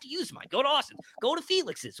don't have to use mine. Go to Austin. Go to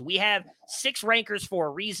Felix's. We have 6 rankers for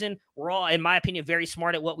a reason. We're all, in my opinion, very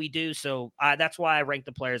smart at what we do. So that's why I rank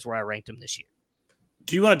the players where I ranked them this year.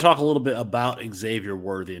 Do you want to talk a little bit about Xavier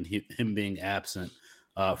Worthy and him being absent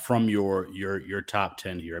from your top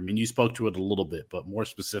 10 here? I mean, you spoke to it a little bit, but more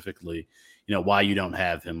specifically, why you don't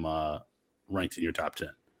have him ranked in your top 10.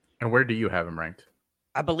 And where do you have him ranked?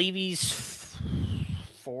 I believe he's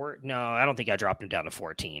 4. No, I don't think I dropped him down to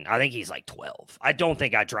 14. I think he's like 12. I don't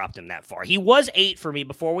think I dropped him that far. He was 8 for me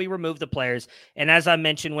before we removed the players. And as I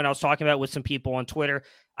mentioned when I was talking about it with some people on Twitter,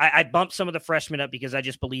 I bumped some of the freshmen up because I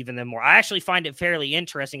just believe in them more. I actually find it fairly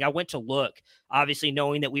interesting. I went to look, obviously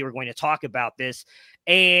knowing that we were going to talk about this,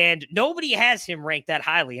 and nobody has him ranked that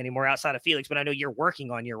highly anymore outside of Felix, but I know you're working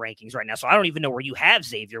on your rankings right now, so I don't even know where you have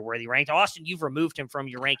Xavier Worthy ranked. Austin, you've removed him from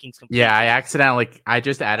your rankings completely. Yeah, I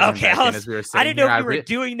just added him back in as we were saying. I didn't know if you were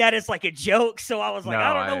doing that as like a joke, so I was like,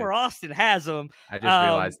 I don't know where Austin has him. I just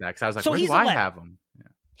realized that because I was like, where do I have him? Yeah.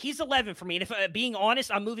 He's 11 for me, and if being honest,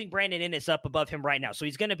 I'm moving Brandon Ennis up above him right now, so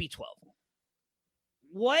he's going to be 12.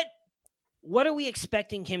 What are we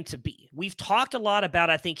expecting him to be? We've talked a lot about,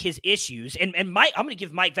 I think, his issues. And Mike, I'm going to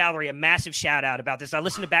give Mike Valerie a massive shout out about this. I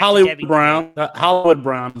listened to back Hollywood to Brown. Hollywood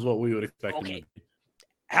Brown is what we would expect. Okay. Him to be.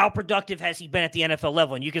 How productive has he been at the NFL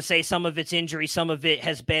level? And you can say some of it's injury, some of it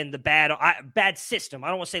has been the bad system. I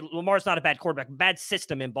don't want to say Lamar's not a bad quarterback, bad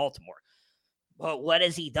system in Baltimore. But what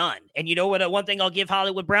has he done? And you know what? One thing I'll give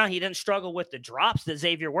Hollywood Brown, he doesn't struggle with the drops that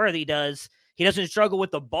Xavier Worthy does. He doesn't struggle with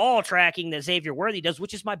the ball tracking that Xavier Worthy does,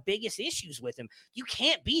 which is my biggest issues with him. You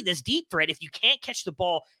can't be this deep threat if you can't catch the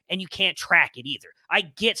ball and you can't track it either. I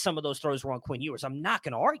get some of those throws were on Quinn Ewers. I'm not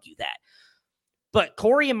going to argue that. But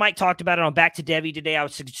Corey and Mike talked about it on Back to Debbie today. I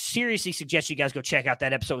would seriously suggest you guys go check out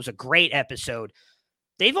that episode. It was a great episode.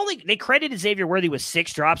 They credited Xavier Worthy with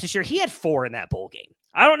 6 drops this year. He had 4 in that bowl game.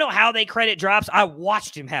 I don't know how they credit drops. I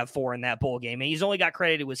watched him have 4 in that bowl game, and he's only got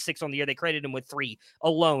credited with 6 on the year. They credited him with 3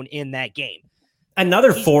 alone in that game.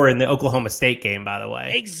 Another 4 in the Oklahoma State game, by the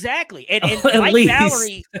way. Exactly. And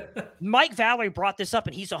Mike Valerie brought this up,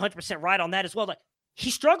 and he's 100% right on that as well. Like,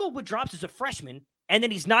 he struggled with drops as a freshman, and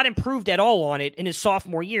then he's not improved at all on it in his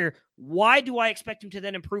sophomore year. Why do I expect him to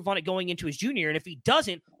then improve on it going into his junior year? And if he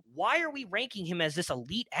doesn't, why are we ranking him as this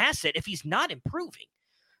elite asset if he's not improving?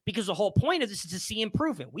 Because the whole point of this is to see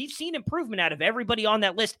improvement. We've seen improvement out of everybody on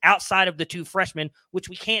that list outside of the 2 freshmen, which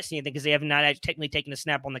we can't see anything because they have not technically taken a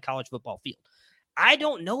snap on the college football field. I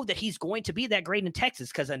don't know that he's going to be that great in Texas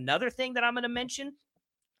because another thing that I'm going to mention,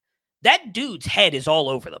 that dude's head is all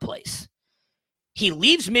over the place. He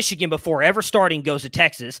leaves Michigan before ever starting, goes to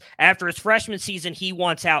Texas. After his freshman season, he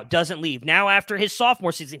wants out, doesn't leave. Now after his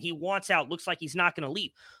sophomore season, he wants out, looks like he's not going to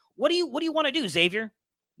leave. What do you want to do, Xavier?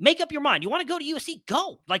 Make up your mind. You want to go to USC?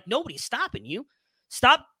 Go. Like, nobody's stopping you.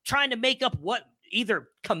 Stop trying to make up what, either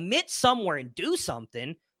commit somewhere and do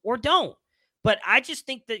something or don't. But I just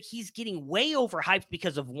think that he's getting way overhyped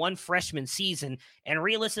because of one freshman season. And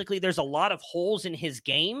realistically, there's a lot of holes in his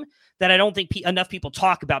game that I don't think enough people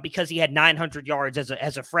talk about because he had 900 yards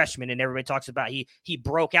as a freshman. And everybody talks about he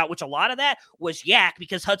broke out, which a lot of that was yak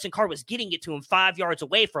because Hudson Card was getting it to him 5 yards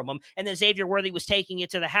away from him. And then Xavier Worthy was taking it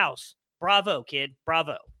to the house. Bravo, kid.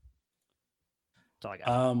 Bravo. That's all I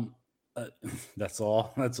got. That's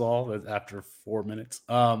all. That's after 4 minutes.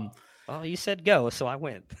 Well, you said go, so I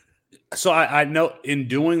went. So I know in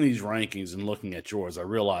doing these rankings and looking at yours, I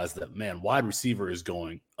realized that, man, wide receiver is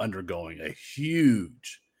undergoing a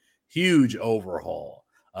huge overhaul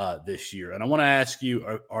this year. And I want to ask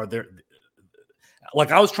you, are there,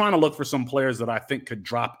 like, I was trying to look for some players that I think could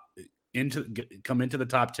come into the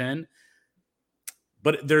top 10,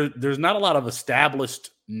 but there's not a lot of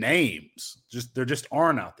established names. There just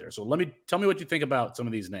aren't out there. So tell me what you think about some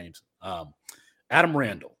of these names. Adam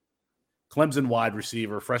Randall, Clemson wide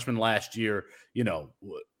receiver, freshman last year,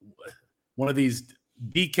 one of these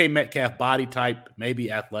DK Metcalf body type,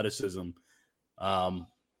 maybe athleticism.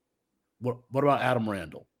 What about Adam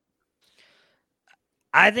Randall?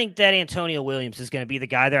 I think that Antonio Williams is going to be the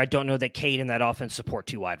guy there. I don't know that Cade and that offense support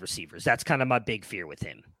 2 wide receivers. That's kind of my big fear with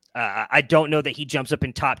him. I don't know that he jumps up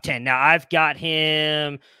in top 10. Now, I've got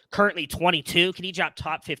him currently 22. Can he drop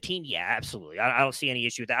top 15? Yeah, absolutely. I don't see any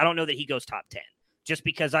issue with that. I don't know that he goes top 10 just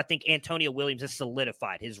because I think Antonio Williams has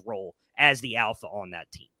solidified his role as the alpha on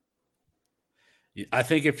that team. I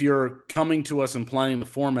think if you're coming to us and playing the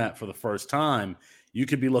format for the first time, you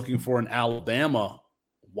could be looking for an Alabama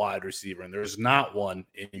wide receiver, and there's not one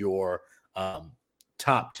in your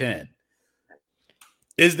top 10.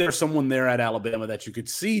 Is there someone there at Alabama that you could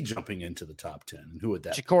see jumping into the top 10? And who would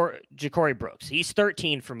that be? Ja'Cory Brooks. He's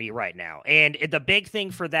 13 for me right now. And the big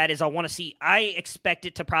thing for that is I expect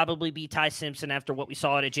it to probably be Ty Simpson after what we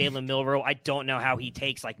saw at Jalen Milroe. I don't know how he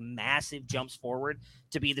takes like massive jumps forward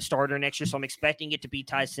to be the starter next year. So I'm expecting it to be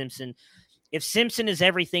Ty Simpson. If Simpson is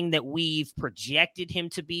everything that we've projected him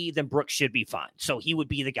to be, then Brooks should be fine. So he would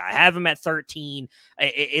be the guy. I have him at 13.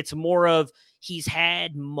 It's more of he's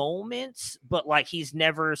had moments, but like he's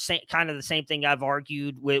never kind of the same thing I've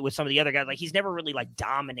argued with some of the other guys. Like he's never really like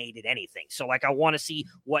dominated anything. So like I want to see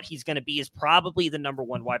what he's going to be as probably the number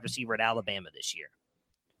 1 wide receiver at Alabama this year.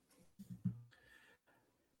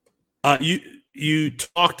 You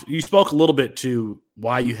spoke a little bit to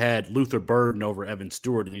why you had Luther Burden over Evan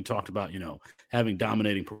Stewart, and you talked about, having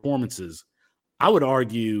dominating performances. I would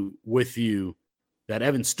argue with you that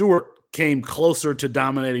Evan Stewart came closer to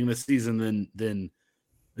dominating this season that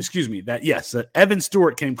Evan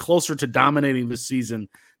Stewart came closer to dominating this season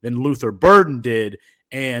than Luther Burden did,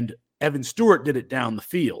 and Evan Stewart did it down the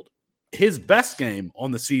field. His best game on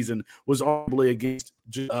the season was arguably against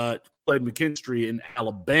Clay McKinstry in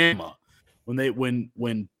Alabama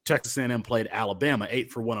when Texas A&M played Alabama,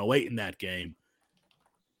 8 for 108 in that game.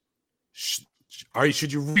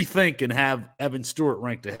 Should you rethink and have Evan Stewart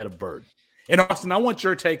ranked ahead of Burden? And Austin, I want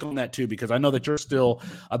your take on that too, because I know that you're still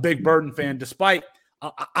a big Burden fan, despite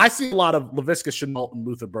I see a lot of Laviska Shenault and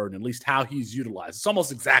Luther Burden, at least how he's utilized. It's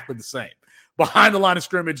almost exactly the same. Behind the line of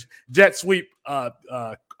scrimmage, jet sweep,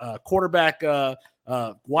 quarterback,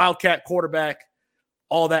 wildcat quarterback,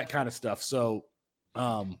 all that kind of stuff. So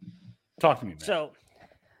talk to me, man. So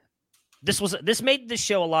this made this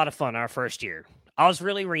show a lot of fun our first year. I was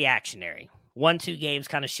really reactionary. 1-2 games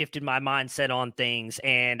kind of shifted my mindset on things,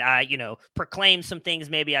 and I, proclaimed some things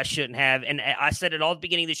maybe I shouldn't have. And I said it all at the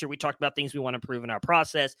beginning of this year. We talked about things we want to improve in our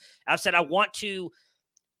process. I've said I want to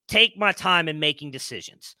take my time in making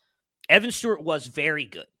decisions. Evan Stewart was very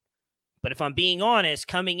good. But if I'm being honest,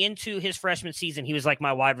 coming into his freshman season, he was like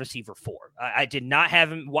my wide receiver 4. I did not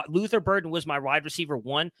have him. Luther Burden was my wide receiver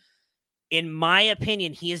 1. In my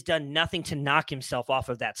opinion, he has done nothing to knock himself off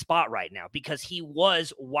of that spot right now, because he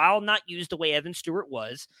was, while not used the way Evan Stewart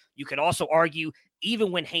was, you could also argue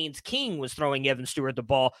even when Haynes King was throwing Evan Stewart the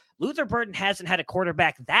ball, Luther Burden hasn't had a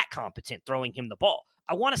quarterback that competent throwing him the ball.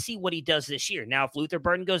 I want to see what he does this year. Now, if Luther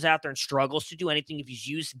Burden goes out there and struggles to do anything, if he's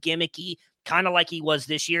used gimmicky, kind of like he was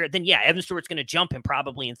this year, then yeah, Evan Stewart's going to jump him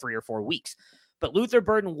probably in 3 or 4 weeks. But Luther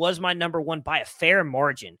Burden was my number 1 by a fair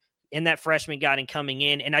margin in that freshman guide and coming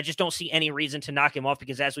in, and I just don't see any reason to knock him off,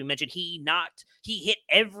 because as we mentioned, he hit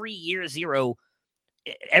every year zero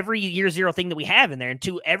thing that we have in there. And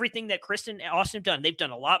to everything that Kristen and Austin have done, they've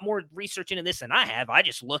done a lot more research into this than I have. I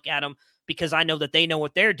just look at them because I know that they know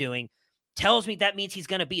what they're doing. Tells me that means he's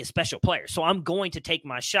going to be a special player. So I'm going to take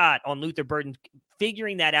my shot on Luther Burden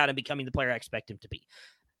figuring that out and becoming the player I expect him to be.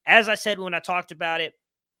 As I said when I talked about it,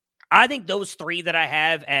 I think those 3 that I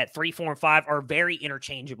have at 3, 4, and 5 are very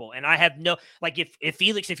interchangeable. And I have no, like, if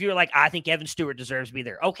Felix, if you're like, I think Evan Stewart deserves to be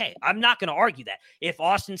there. Okay, I'm not going to argue that. If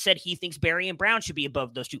Austin said he thinks Barry and Brown should be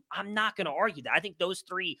above those 2, I'm not going to argue that. I think those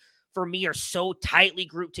 3 for me are so tightly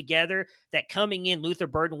grouped together that coming in, Luther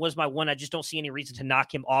Burden was my 1. I just don't see any reason to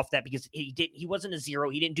knock him off that, because he wasn't a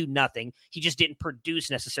 0. He didn't do nothing. He just didn't produce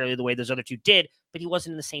necessarily the way those other 2 did, but he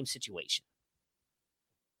wasn't in the same situation.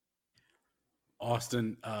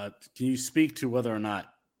 Austin, can you speak to whether or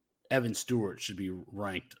not Evan Stewart should be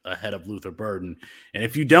ranked ahead of Luther Burden? And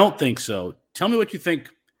if you don't think so, tell me what you think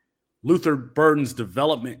Luther Burden's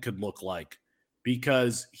development could look like,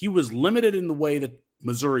 because he was limited in the way that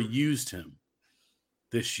Missouri used him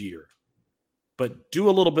this year. But do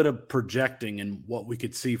a little bit of projecting and what we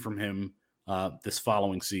could see from him this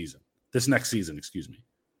next season.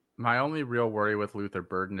 My only real worry with Luther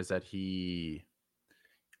Burden is that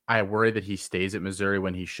I worry that he stays at Missouri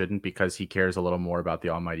when he shouldn't because he cares a little more about the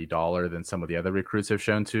almighty dollar than some of the other recruits have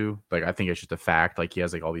shown to. Like, I think it's just a fact. Like, he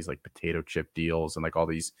has like all these like potato chip deals and like all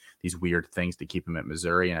these weird things to keep him at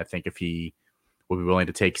Missouri. And I think if he would be willing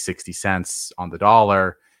to take 60 cents on the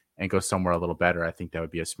dollar and go somewhere a little better, I think that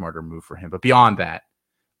would be a smarter move for him. But beyond that,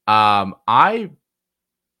 I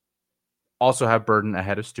also have Burden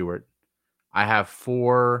ahead of Stewart. I have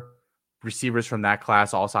 4 receivers from that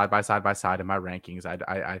class all side by side in my rankings.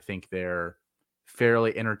 I think they're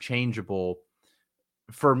fairly interchangeable.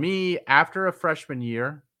 For me, after a freshman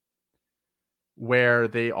year where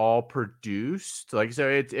they all produced, like, so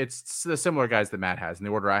it's the similar guys that Matt has. In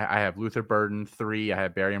the order, I have Luther Burden 3, I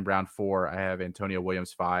have Barian Brown 4, I have Antonio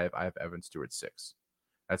Williams 5, I have Evan Stewart 6.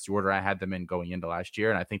 That's the order I had them in going into last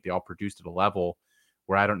year, and I think they all produced at a level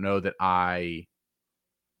where I don't know that I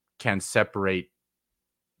can separate,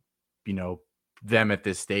 them at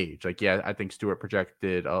this stage. Like, yeah, I think Stewart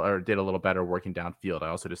projected or did a little better working downfield. I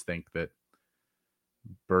also just think that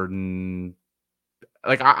Burden,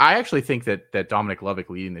 like, I actually think that Dominic Lovick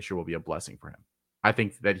leading this year will be a blessing for him. I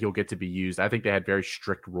think that he'll get to be used. I think they had very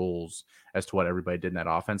strict rules as to what everybody did in that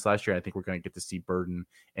offense last year. I think we're going to get to see Burden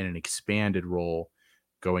in an expanded role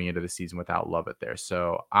going into the season without Lovett there.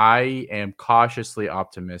 So I am cautiously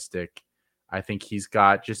optimistic. I think he's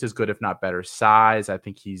got just as good, if not better, size. I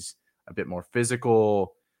think he's a bit more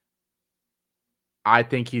physical. I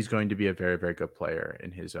think he's going to be a very, very good player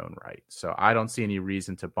in his own right. So I don't see any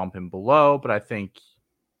reason to bump him below, but I think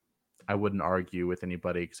I wouldn't argue with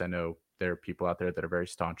anybody because I know there are people out there that are very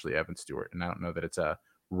staunchly Evan Stewart, and I don't know that it's a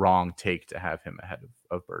wrong take to have him ahead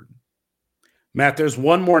of Burden. Matt, there's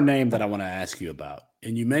one more name that I want to ask you about.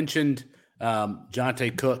 And you mentioned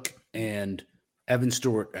Jonte Cook and Evan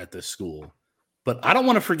Stewart at this school. But I don't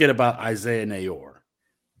want to forget about Isaiah Nayor.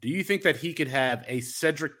 Do you think that he could have a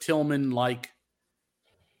Cedric Tillman-like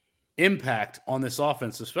impact on this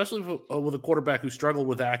offense, especially with a quarterback who struggled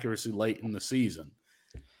with accuracy late in the season?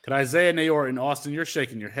 Could Isaiah Nayor, and Austin, you're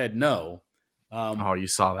shaking your head no. You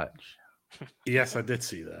saw that. Yes, I did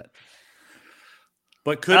see that.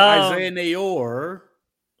 But could Isaiah Nayor,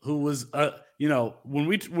 who was, when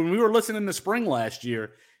we were listening to spring last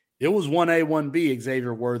year, it was 1A, 1B,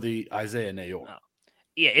 Xavier Worthy, Isaiah Nayor. Oh.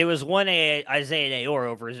 Yeah, it was 1A Isaiah Nayor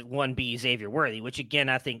over 1B Xavier Worthy, which, again,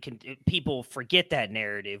 I think people forget that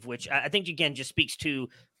narrative, which I think, again, just speaks to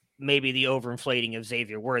maybe the overinflating of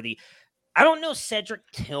Xavier Worthy. I don't know Cedric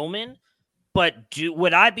Tillman, but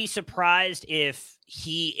would I be surprised if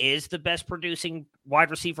he is the best producing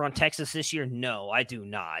wide receiver on Texas this year? No, I do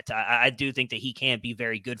not. I do think that he can be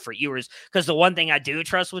very good for Ewers, because the one thing I do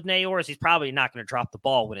trust with Nayor is he's probably not going to drop the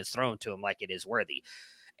ball when it's thrown to him like it is Worthy.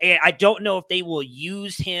 And I don't know if they will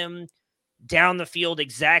use him down the field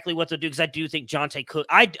exactly what they'll do, because I do think Jonte Cook,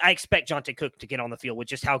 I expect Jonte Cook to get on the field with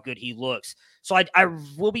just how good he looks. So I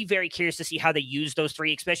will be very curious to see how they use those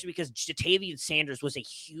 3, especially because Jatavian Sanders was a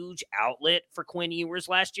huge outlet for Quinn Ewers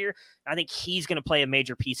last year. I think he's going to play a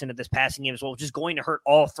major piece into this passing game as well, which is going to hurt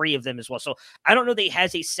all 3 of them as well. So I don't know that he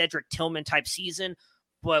has a Cedric Tillman type season,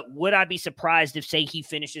 but would I be surprised if, say, he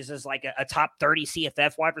finishes as like a top 30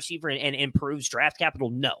 CFF wide receiver and improves draft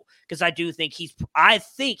capital? No, because I think he's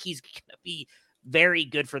going to be very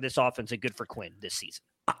good for this offense and good for Quinn this season.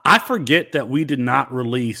 I forget that we did not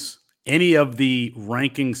release any of the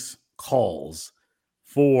rankings calls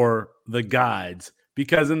for the guides,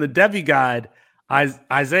 because in the Devy guide,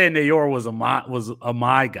 Isaiah Nayor was a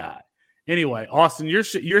my guy. Anyway, Austin,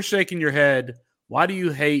 you're shaking your head. Why do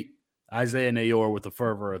you hate Isaiah Nayor with the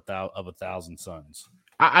fervor of 1,000 suns?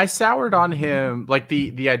 I soured on him. Like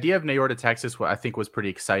the idea of Nayor to Texas, I think, was pretty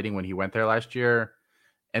exciting when he went there last year.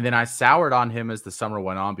 And then I soured on him as the summer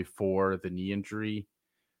went on before the knee injury.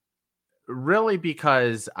 Really,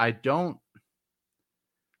 because I don't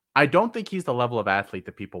think he's the level of athlete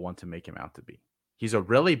that people want to make him out to be. He's a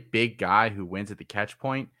really big guy who wins at the catch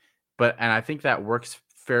point, and I think that works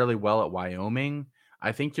fairly well at Wyoming.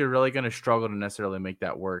 I think you're really going to struggle to necessarily make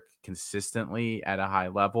that work consistently at a high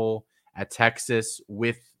level at Texas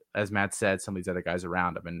with, as Matt said, some of these other guys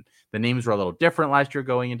around him. And the names were a little different last year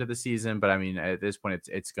going into the season, but I mean, at this point,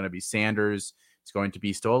 it's going to be Sanders. It's going to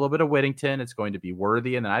be still a little bit of Whittington. It's going to be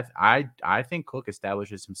Worthy. And then I think Cook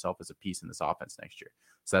establishes himself as a piece in this offense next year.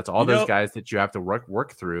 So that's all those guys that you have to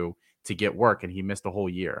work through to get work. And he missed a whole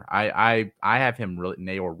year. I have him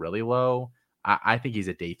Nayor really low. I think he's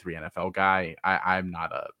a day 3 NFL guy. I'm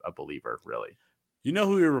not a believer, really. You know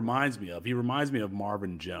who he reminds me of? He reminds me of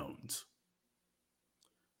Marvin Jones.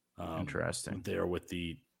 Interesting. There with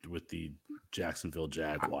the the Jacksonville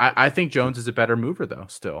Jaguars. I think Jones is a better mover though.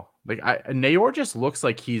 Still, Nayor just looks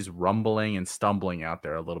like he's rumbling and stumbling out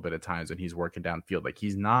there a little bit at times when he's working downfield. Like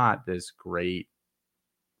he's not this great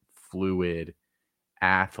fluid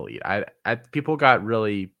athlete. People got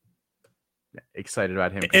really excited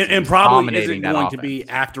about him, and probably isn't going to be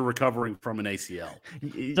after recovering from an ACL.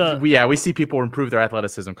 We see people improve their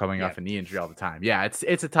athleticism coming off a knee injury all the time. Yeah,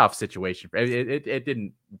 it's a tough situation. It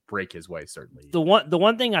didn't break his way, certainly. The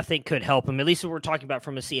one thing I think could help him, at least what we're talking about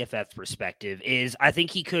from a CFF perspective, is I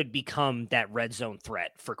think he could become that red zone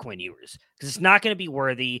threat for Quinn Ewers, because it's not going to be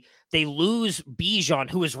Worthy. They lose Bijan,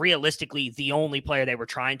 who is realistically the only player they were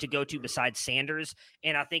trying to go to besides Sanders.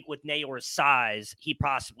 And I think with Nayor's size, he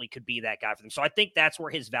possibly could be that guy for them. So I think that's where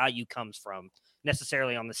his value comes from,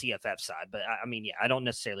 necessarily on the CFF side. But I mean, I don't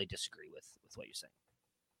necessarily disagree with what you're saying.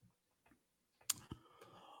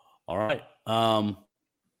 All right.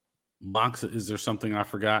 Mox, is there something I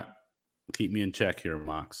forgot? Keep me in check here,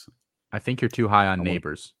 Mox. I think you're too high on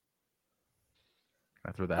Neighbors.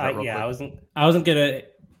 Can I throw that out real quick? I wasn't gonna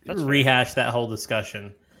rehash that whole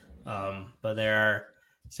discussion. But there are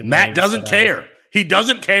some Matt doesn't care. He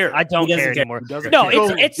doesn't care. I don't care anymore. No,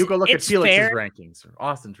 it's you go look at Felix's fair. rankings or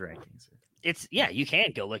Austin's rankings. You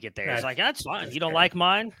can go look at theirs. It's like, that's fine. You don't like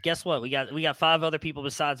mine? Guess what? We got 5 other people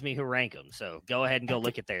besides me who rank them. So go ahead and go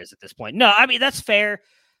look at theirs at this point. No, I mean, that's fair.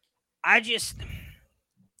 I just,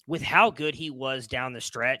 with how good he was down the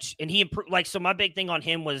stretch, and he improved. So my big thing on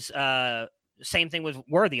him was same thing with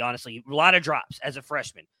Worthy, honestly. A lot of drops as a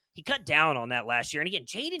freshman. He cut down on that last year. And again,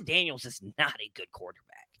 Jaden Daniels is not a good quarterback.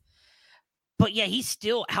 But yeah, he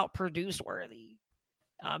still outproduced Worthy.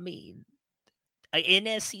 I mean,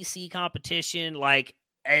 in SEC competition, like,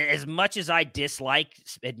 as much as I dislike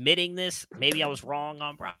admitting this, maybe I was wrong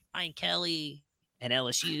on Brian Kelly and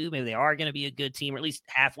LSU. Maybe they are going to be a good team, or at least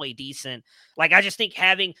halfway decent. Like, I just think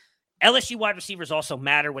having LSU wide receivers also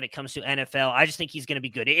matter when it comes to NFL. I just think he's going to be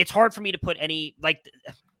good. It's hard for me to put any, like,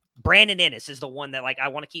 Brandon Ennis is the one that, like, I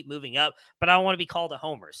want to keep moving up, but I don't want to be called a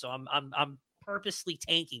homer. So I'm purposely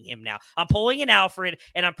tanking him now. I'm pulling an Alfred,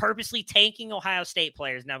 and I'm purposely tanking Ohio State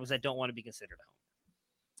players now because I don't want to be considered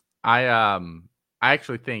a homer. I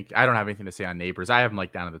actually think I don't have anything to say on Neighbors. I have him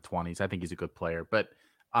like down in the 20s. I think he's a good player, but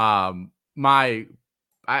I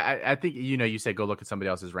think, you said go look at somebody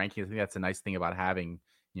else's rankings. I think that's a nice thing about having,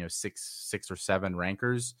 6 or 7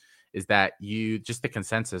 rankers, is that just the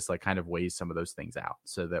consensus like kind of weighs some of those things out,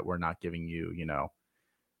 so that we're not giving you,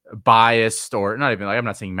 biased, or not even, like, I'm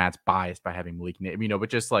not saying Matt's biased by having Malik name, but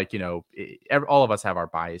just like, all of us have our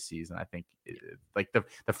biases. And I think like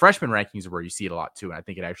the freshman rankings are where you see it a lot too. And I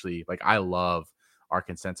think it actually, like, I love our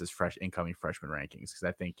consensus incoming freshman rankings, because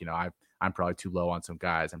I think, I'm probably too low on some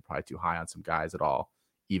guys. I'm probably too high on some guys. It all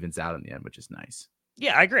evens out in the end, which is nice.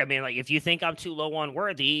 Yeah, I agree. I mean, like, if you think I'm too low on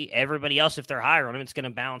Worthy, everybody else, if they're higher on him, it's going to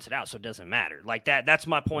balance it out. So it doesn't matter. Like that's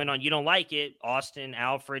my point on, you don't like it. Austin,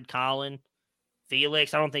 Alfred, Colin,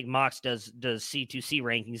 Felix. I don't think Mox does C2C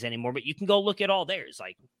rankings anymore, but you can go look at all theirs.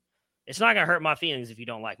 Like, it's not going to hurt my feelings if you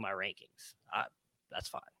don't like my rankings. That's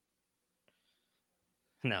fine.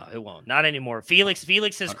 No, it won't. Not anymore. Felix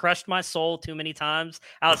has crushed my soul too many times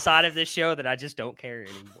outside of this show that I just don't care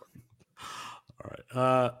anymore. All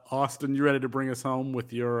right. Austin, you ready to bring us home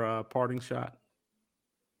with your parting shot?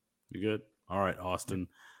 You good? All right, Austin.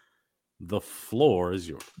 The floor is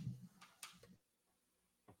yours.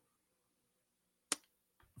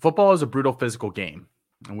 Football is a brutal physical game,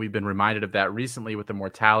 and we've been reminded of that recently with the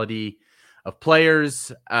mortality of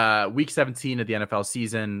players. Week 17 of the NFL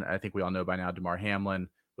season, I think we all know by now, Damar Hamlin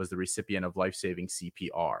was the recipient of life-saving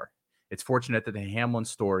CPR. It's fortunate that the Hamlin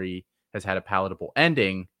story has had a palatable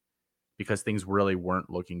ending, because things really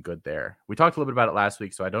weren't looking good there. We talked a little bit about it last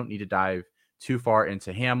week, so I don't need to dive too far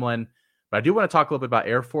into Hamlin, but I do want to talk a little bit about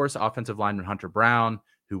Air Force offensive lineman Hunter Brown,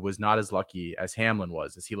 who was not as lucky as Hamlin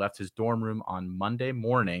was. As he left his dorm room on Monday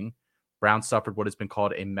morning, Brown suffered what has been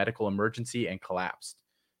called a medical emergency and collapsed.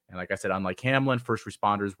 And like I said, unlike Hamlin, first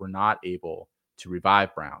responders were not able to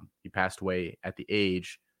revive Brown. He passed away at the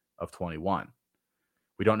age of 21.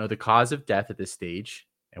 We don't know the cause of death at this stage,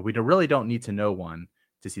 and we really don't need to know one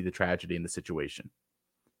to see the tragedy in the situation.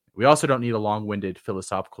 We also don't need a long-winded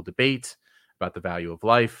philosophical debate about the value of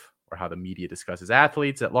life, or how the media discusses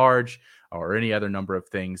athletes at large, or any other number of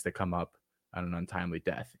things that come up on an untimely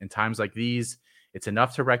death. In times like these, it's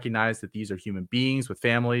enough to recognize that these are human beings with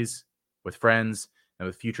families, with friends, and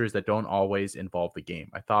with futures that don't always involve the game.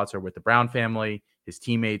 My thoughts are with the Brown family, his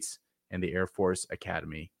teammates, and the Air Force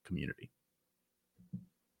Academy community.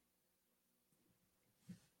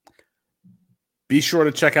 Be sure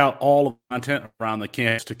to check out all of the content around the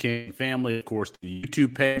Campus to King family. Of course, the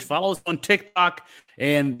YouTube page. Follow us on TikTok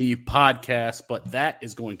and the podcast. But that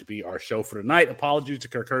is going to be our show for tonight. Apologies to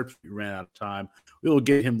Kirk Herbst. We ran out of time. We will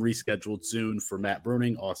get him rescheduled soon. For Matt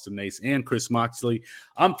Bruning, Austin Nace, and Chris Moxley,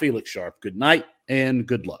 I'm Felix Sharp. Good night and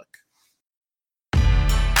good luck.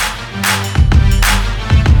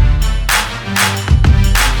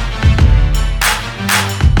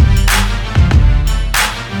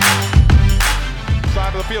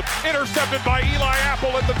 Side of the field, intercepted by Eli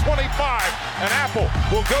Apple at the 25, and Apple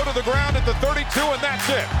will go to the ground at the 32, and that's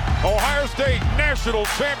it. Ohio State national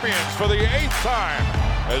champions for the 8th time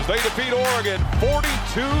as they defeat Oregon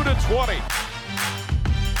 42-20.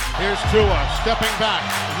 Here's Tua stepping back,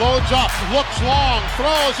 loads up, looks long,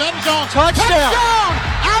 throws, end zone, touchdown!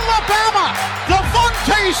 Alabama!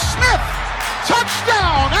 Devontae Smith!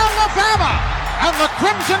 Touchdown, Alabama! And the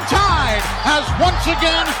Crimson Tide has once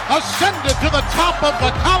again ascended to the top of the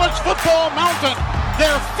college football mountain.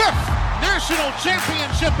 Their 5th national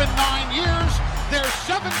championship in 9 years, their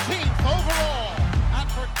 17th overall. And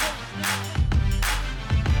for Coach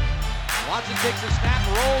Watson takes a snap,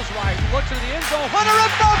 rolls right, looks in the end zone. Hunter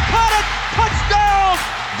Renfrow caught it! Touchdown!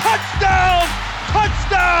 Touchdown!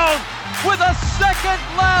 Touchdown! With a second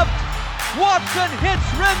left, Watson hits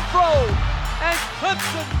Renfrow. And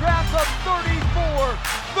Clemson grabs a 34-31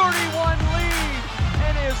 lead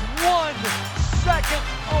and is 1 second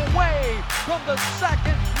away from the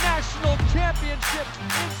 2nd national championship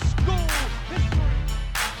in school history.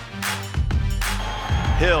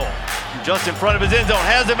 Hill, just in front of his end zone,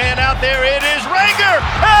 has a man out there. It is Ranger,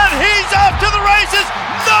 and he's off to the races.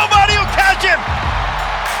 Nobody will catch him.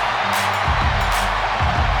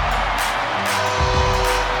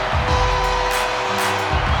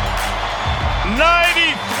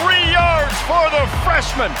 93 yards for the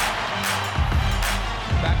freshman.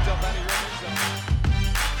 Backed up out of your end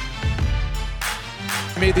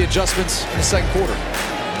zone. Made the adjustments in the second quarter.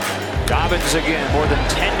 Dobbins again, more than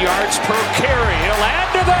 10 yards per carry. He'll add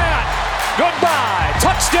to that. Goodbye.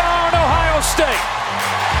 Touchdown, Ohio State.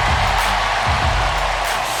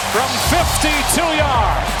 From 52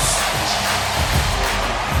 yards.